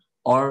somewhere,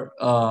 or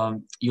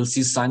you'll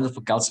see signs of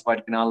a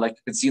calcified canal, like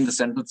you can see in the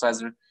central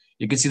incisor.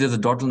 You can see there's a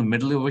dot in the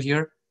middle over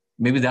here.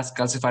 Maybe that's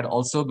calcified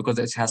also because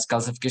it has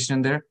calcification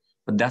in there,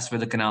 but that's where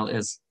the canal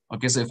is.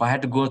 Okay, so if I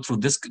had to go through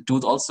this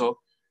tooth also,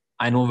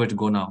 I know where to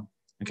go now.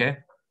 Okay.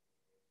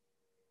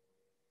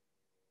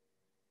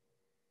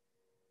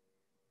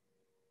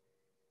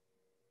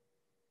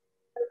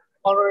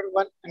 All right,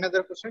 one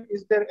another question: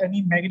 is there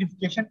any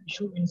magnification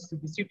issue in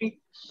CBCT?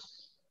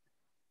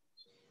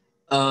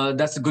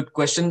 That's a good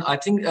question. I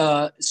think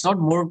it's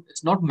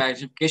not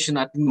magnification.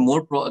 I think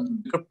the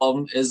bigger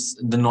problem is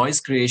the noise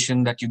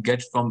creation that you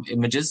get from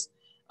images,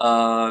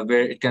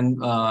 where it can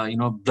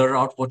blur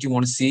out what you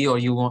want to see, or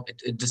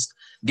it just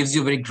gives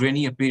you a very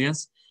grainy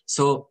appearance.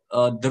 So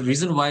the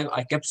reason why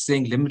I kept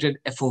saying limited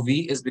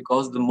FOV is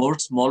because the more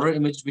smaller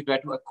image we try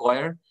to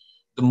acquire,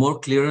 the more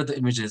clearer the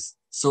image is.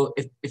 So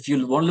if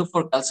you want to look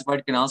for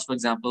calcified canals, for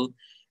example,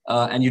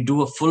 and you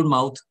do a full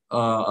mouth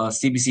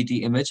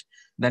CBCT image,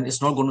 then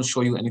it's not going to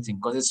show you anything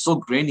because it's so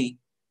grainy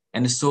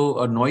and it's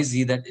so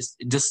noisy that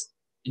it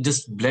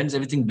just blends,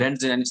 everything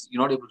blends in, and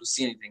you're not able to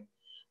see anything.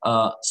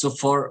 So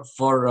for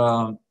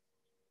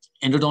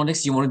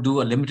endodontics, you want to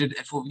do a limited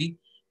FOV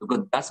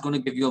because that's going to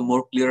give you a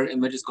more clearer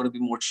image. It's going to be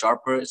more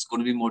sharper. It's going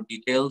to be more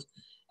detailed.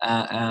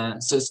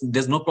 So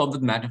there's no problem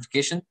with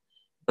magnification,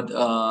 but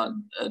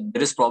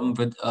there is problem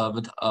with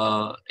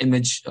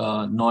image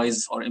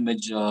noise or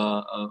image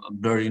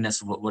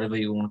blurriness, whatever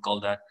you want to call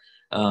that.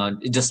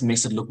 It just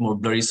makes it look more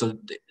blurry. So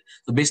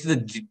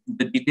basically,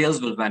 the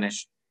details will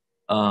vanish.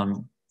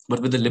 But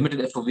with the limited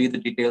FOV, the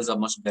details are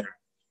much better.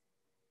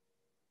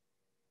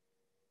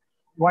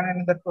 One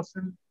another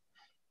question: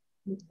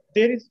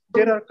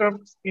 there are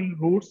curves in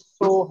roots,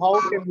 so how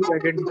can we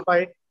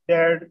identify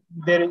that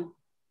there is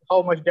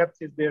how much depth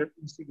is there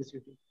in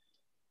CBCT?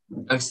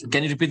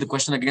 Can you repeat the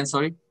question again?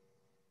 Sorry.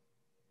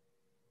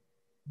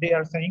 They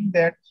are saying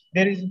that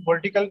there is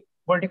vertically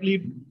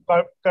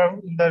curve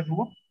in the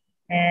root,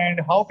 and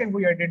how can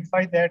we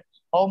identify that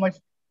how much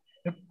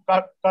the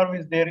curve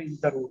is there in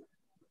the root?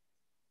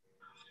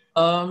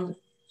 Um,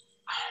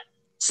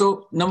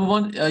 So number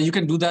one, you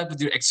can do that with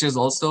your X-rays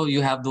also.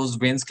 You have those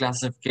veins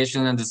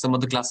classification, and there's some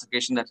other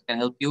classification that can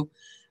help you.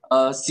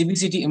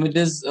 CBCT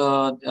images,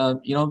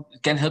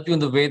 can help you in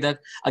the way that,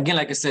 again,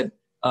 like I said,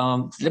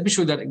 let me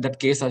show you that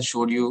case I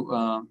showed you.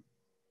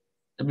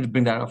 Let me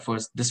bring that up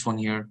first. This one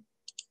here.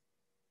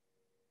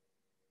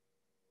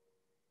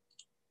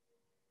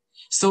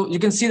 So you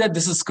can see that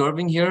this is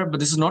curving here, but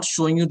this is not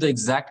showing you the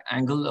exact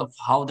angle of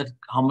how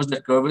much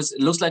that curve is.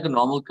 It looks like a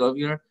normal curve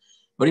here,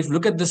 but if you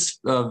look at this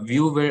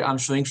view where I'm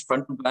showing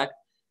front to back,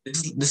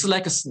 this is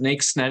like a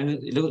snake standing.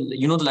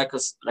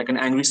 Like an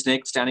angry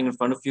snake standing in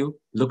front of you,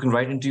 looking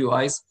right into your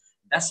eyes.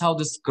 That's how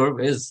this curve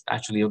is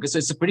actually. Okay, so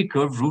it's a pretty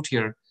curved root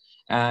here,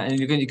 and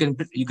you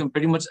can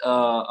pretty much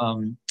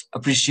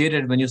appreciate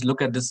it when you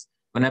look at this.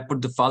 When I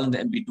put the file in the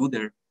MB2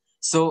 there,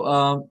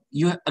 so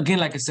you again,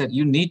 like I said,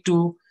 you need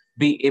to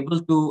be able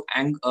to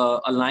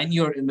align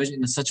your image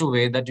in such a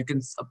way that you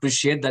can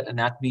appreciate that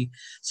anatomy.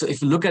 So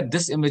if you look at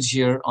this image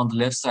here on the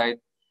left side,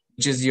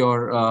 which is your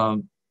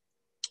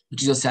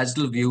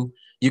sagittal view,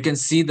 you can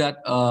see that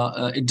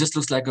it just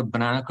looks like a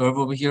banana curve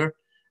over here,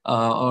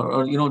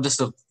 or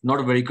just not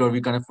a very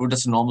curvy kind of fruit,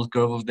 just a normal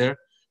curve over there.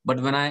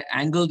 But when I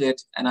angled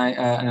it and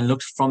I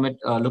looked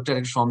at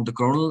it from the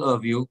coronal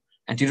view,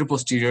 anterior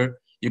posterior,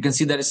 you can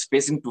see that it's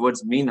facing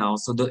towards me now.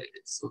 So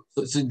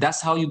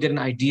that's how you get an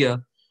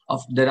idea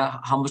of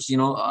how much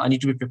I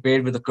need to be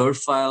prepared with a curved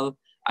file.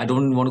 I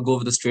don't want to go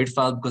with a straight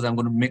file because I'm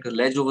going to make a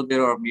ledge over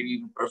there or maybe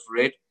even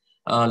perforate,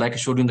 like I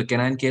showed you in the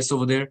canine case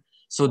over there.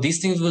 So these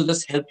things will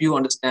just help you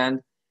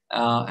understand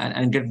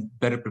and get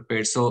better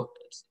prepared. So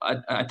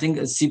I think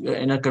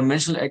in a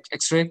conventional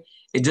X-ray,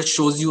 it just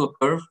shows you a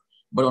curve,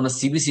 but on a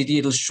CBCT,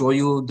 it'll show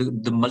you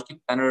the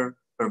multi-planar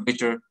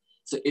curvature.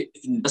 So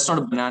that's not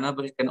a banana,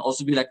 but it can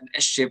also be like an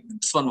S shape.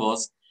 This one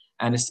was,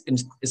 and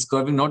it's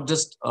curving not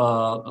just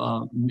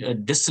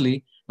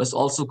distally, but it's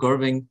also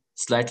curving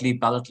slightly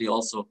palatally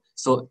also.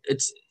 So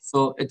it's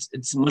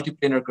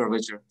multiplanar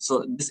curvature.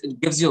 So this it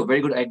gives you a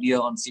very good idea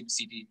on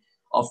CBCT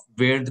of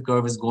where the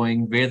curve is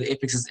going, where the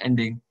apex is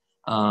ending.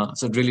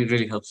 So it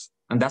really helps,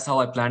 and that's how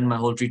I planned my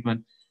whole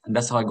treatment, and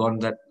that's how I got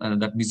that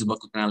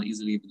mesobuccal canal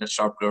easily with that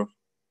sharp curve.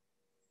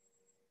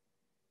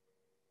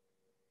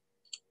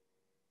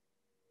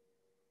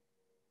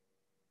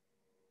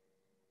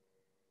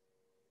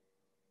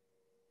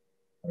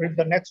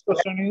 The next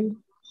question is,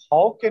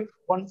 how can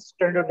one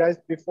standardize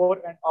before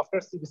and after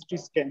CBCT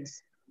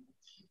scans?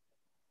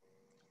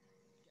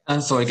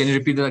 Sorry, can you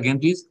repeat that again,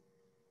 please?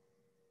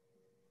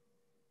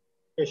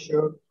 Okay,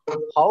 sure.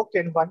 How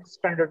can one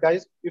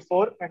standardize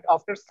before and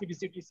after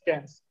CBCT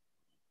scans?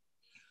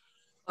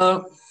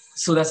 Uh,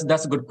 so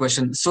that's a good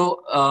question.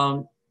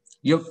 So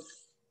you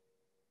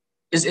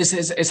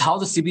is how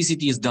the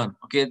CBCT is done.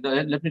 Okay,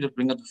 let me just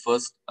bring up the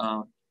first.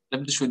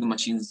 Let me just show you the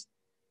machines,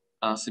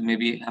 so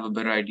maybe have a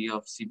better idea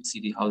of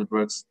CBCT how it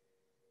works.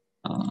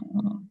 Uh,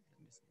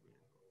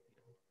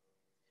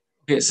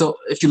 okay, so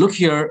if you look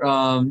here,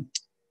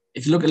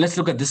 if you look, let's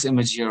look at this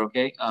image here.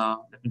 Okay,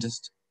 let me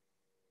just.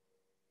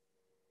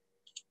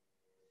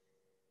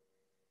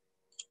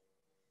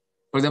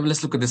 For example,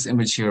 let's look at this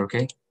image here.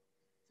 Okay,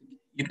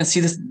 you can see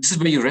this. This is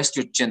where you rest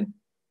your chin.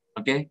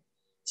 Okay,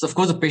 so of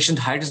course the patient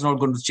height is not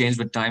going to change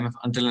with time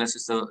until unless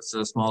it's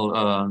a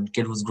small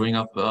kid who's growing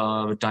up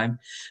with time.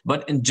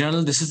 But in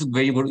general, this is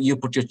where you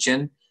put your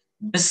chin.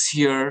 This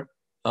here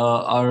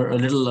are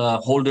little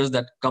holders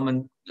that come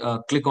and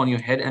click on your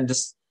head and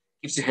just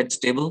keeps your head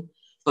stable.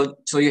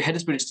 So your head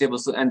is pretty stable.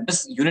 So and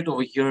this unit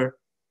over here,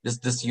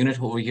 this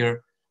unit over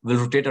here will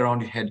rotate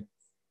around your head.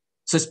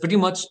 So it's pretty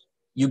much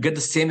you get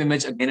the same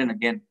image again and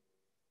again.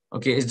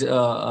 Okay,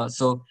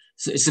 so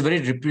it's a very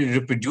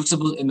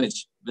reproducible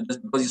image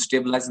because you're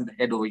stabilizing the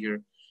head over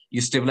here,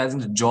 you're stabilizing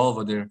the jaw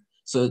over there,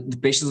 so the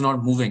patient is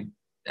not moving,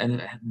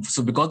 and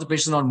so because the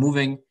patient is not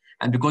moving,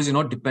 and because you're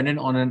not dependent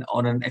on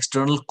an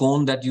external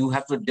cone that you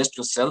have to adjust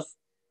yourself,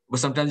 but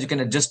sometimes you can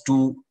adjust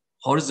to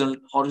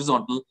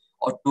horizontal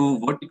or to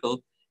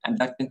vertical, and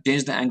that can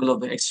change the angle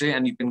of the X-ray,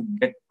 and you can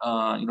get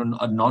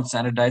a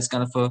non-standardized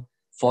kind of a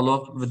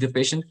follow-up with the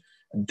patient.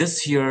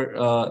 This here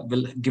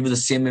will give you the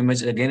same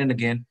image again and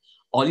again.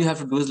 All you have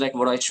to do is like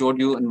what I showed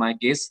you in my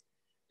case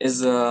is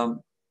the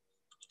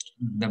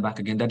back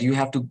again, that you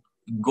have to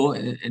go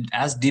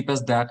as deep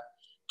as that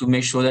to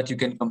make sure that you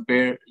can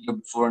compare your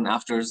before and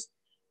afters,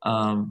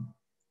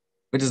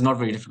 which is not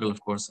very difficult, of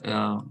course.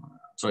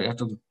 Sorry, I have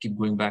to keep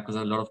going back because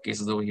there are a lot of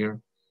cases over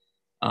here.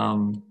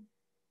 Um,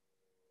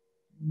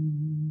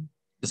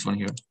 this one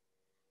here.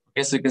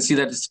 Okay, so you can see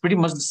that it's pretty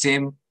much the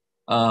same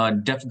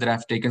depth that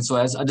I've taken. So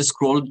as I just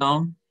scroll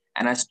down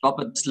and I stop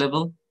at this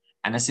level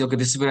and I say, okay,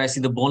 this is where I see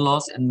the bone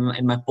loss. And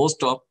in my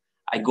post-op,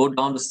 I go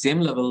down the same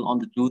level on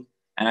the tooth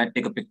and I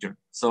take a picture.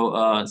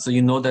 So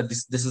you know that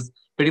this is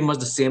pretty much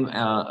the same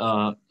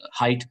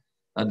height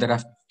that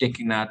I've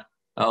taken at,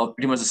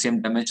 pretty much the same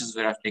dimensions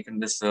where I've taken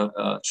this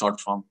short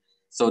from.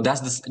 So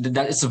that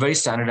it's a very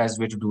standardized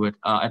way to do it.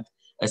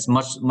 It's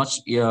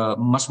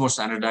much more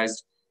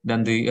standardized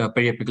than the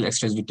periapical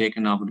X-rays we take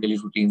in our daily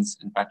routines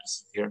and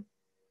practices here.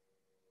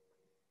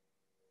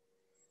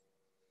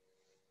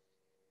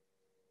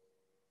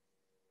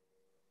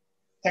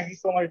 Thank you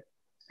so much,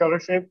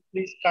 Scholarship.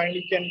 Please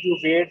kindly can you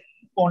wait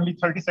only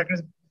 30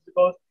 seconds,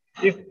 because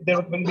if there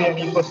will be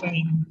any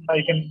question,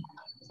 I can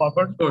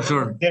forward.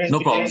 Sure. There is No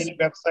delay problems. in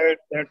website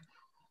that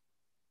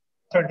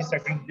 30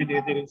 seconds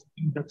delay there is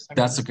in website.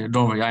 That's okay.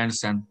 Don't worry. I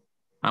understand.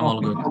 I'm all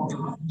good.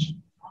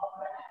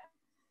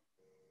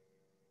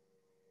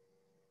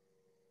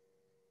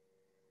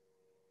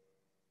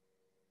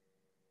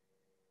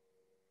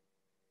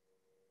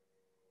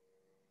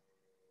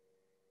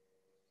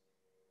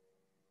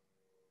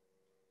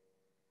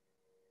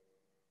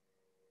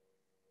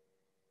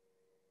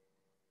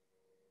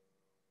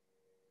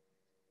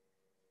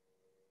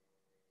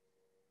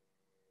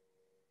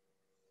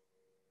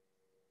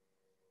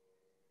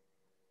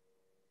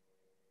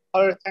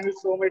 All right, thank you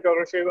so much,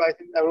 Dr. Shiv. I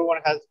think everyone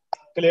has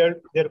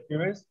cleared their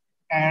views,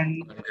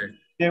 and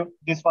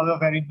this was a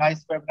very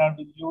nice webinar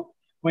with you.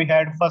 We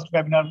had first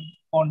webinar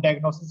on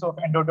diagnosis of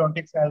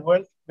endodontics as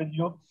well with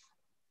you,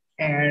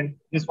 and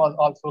this was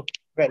also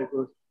very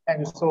good. Thank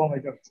you so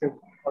much, Dr. Shiv,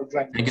 for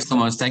joining Thank you us. so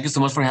much. Thank you so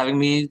much for having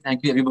me.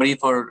 Thank you everybody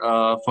for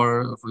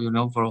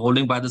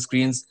holding by the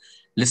screens,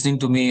 listening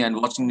to me and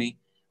watching me.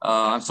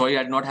 I'm sorry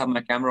I did not have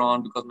my camera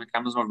on because my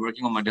camera is not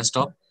working on my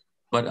desktop.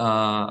 But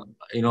I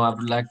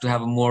would like to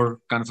have a more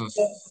kind of a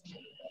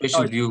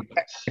facial No, view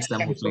next time,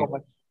 thank you so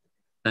hopefully. much.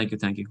 Thank you.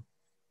 Thank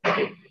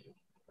you.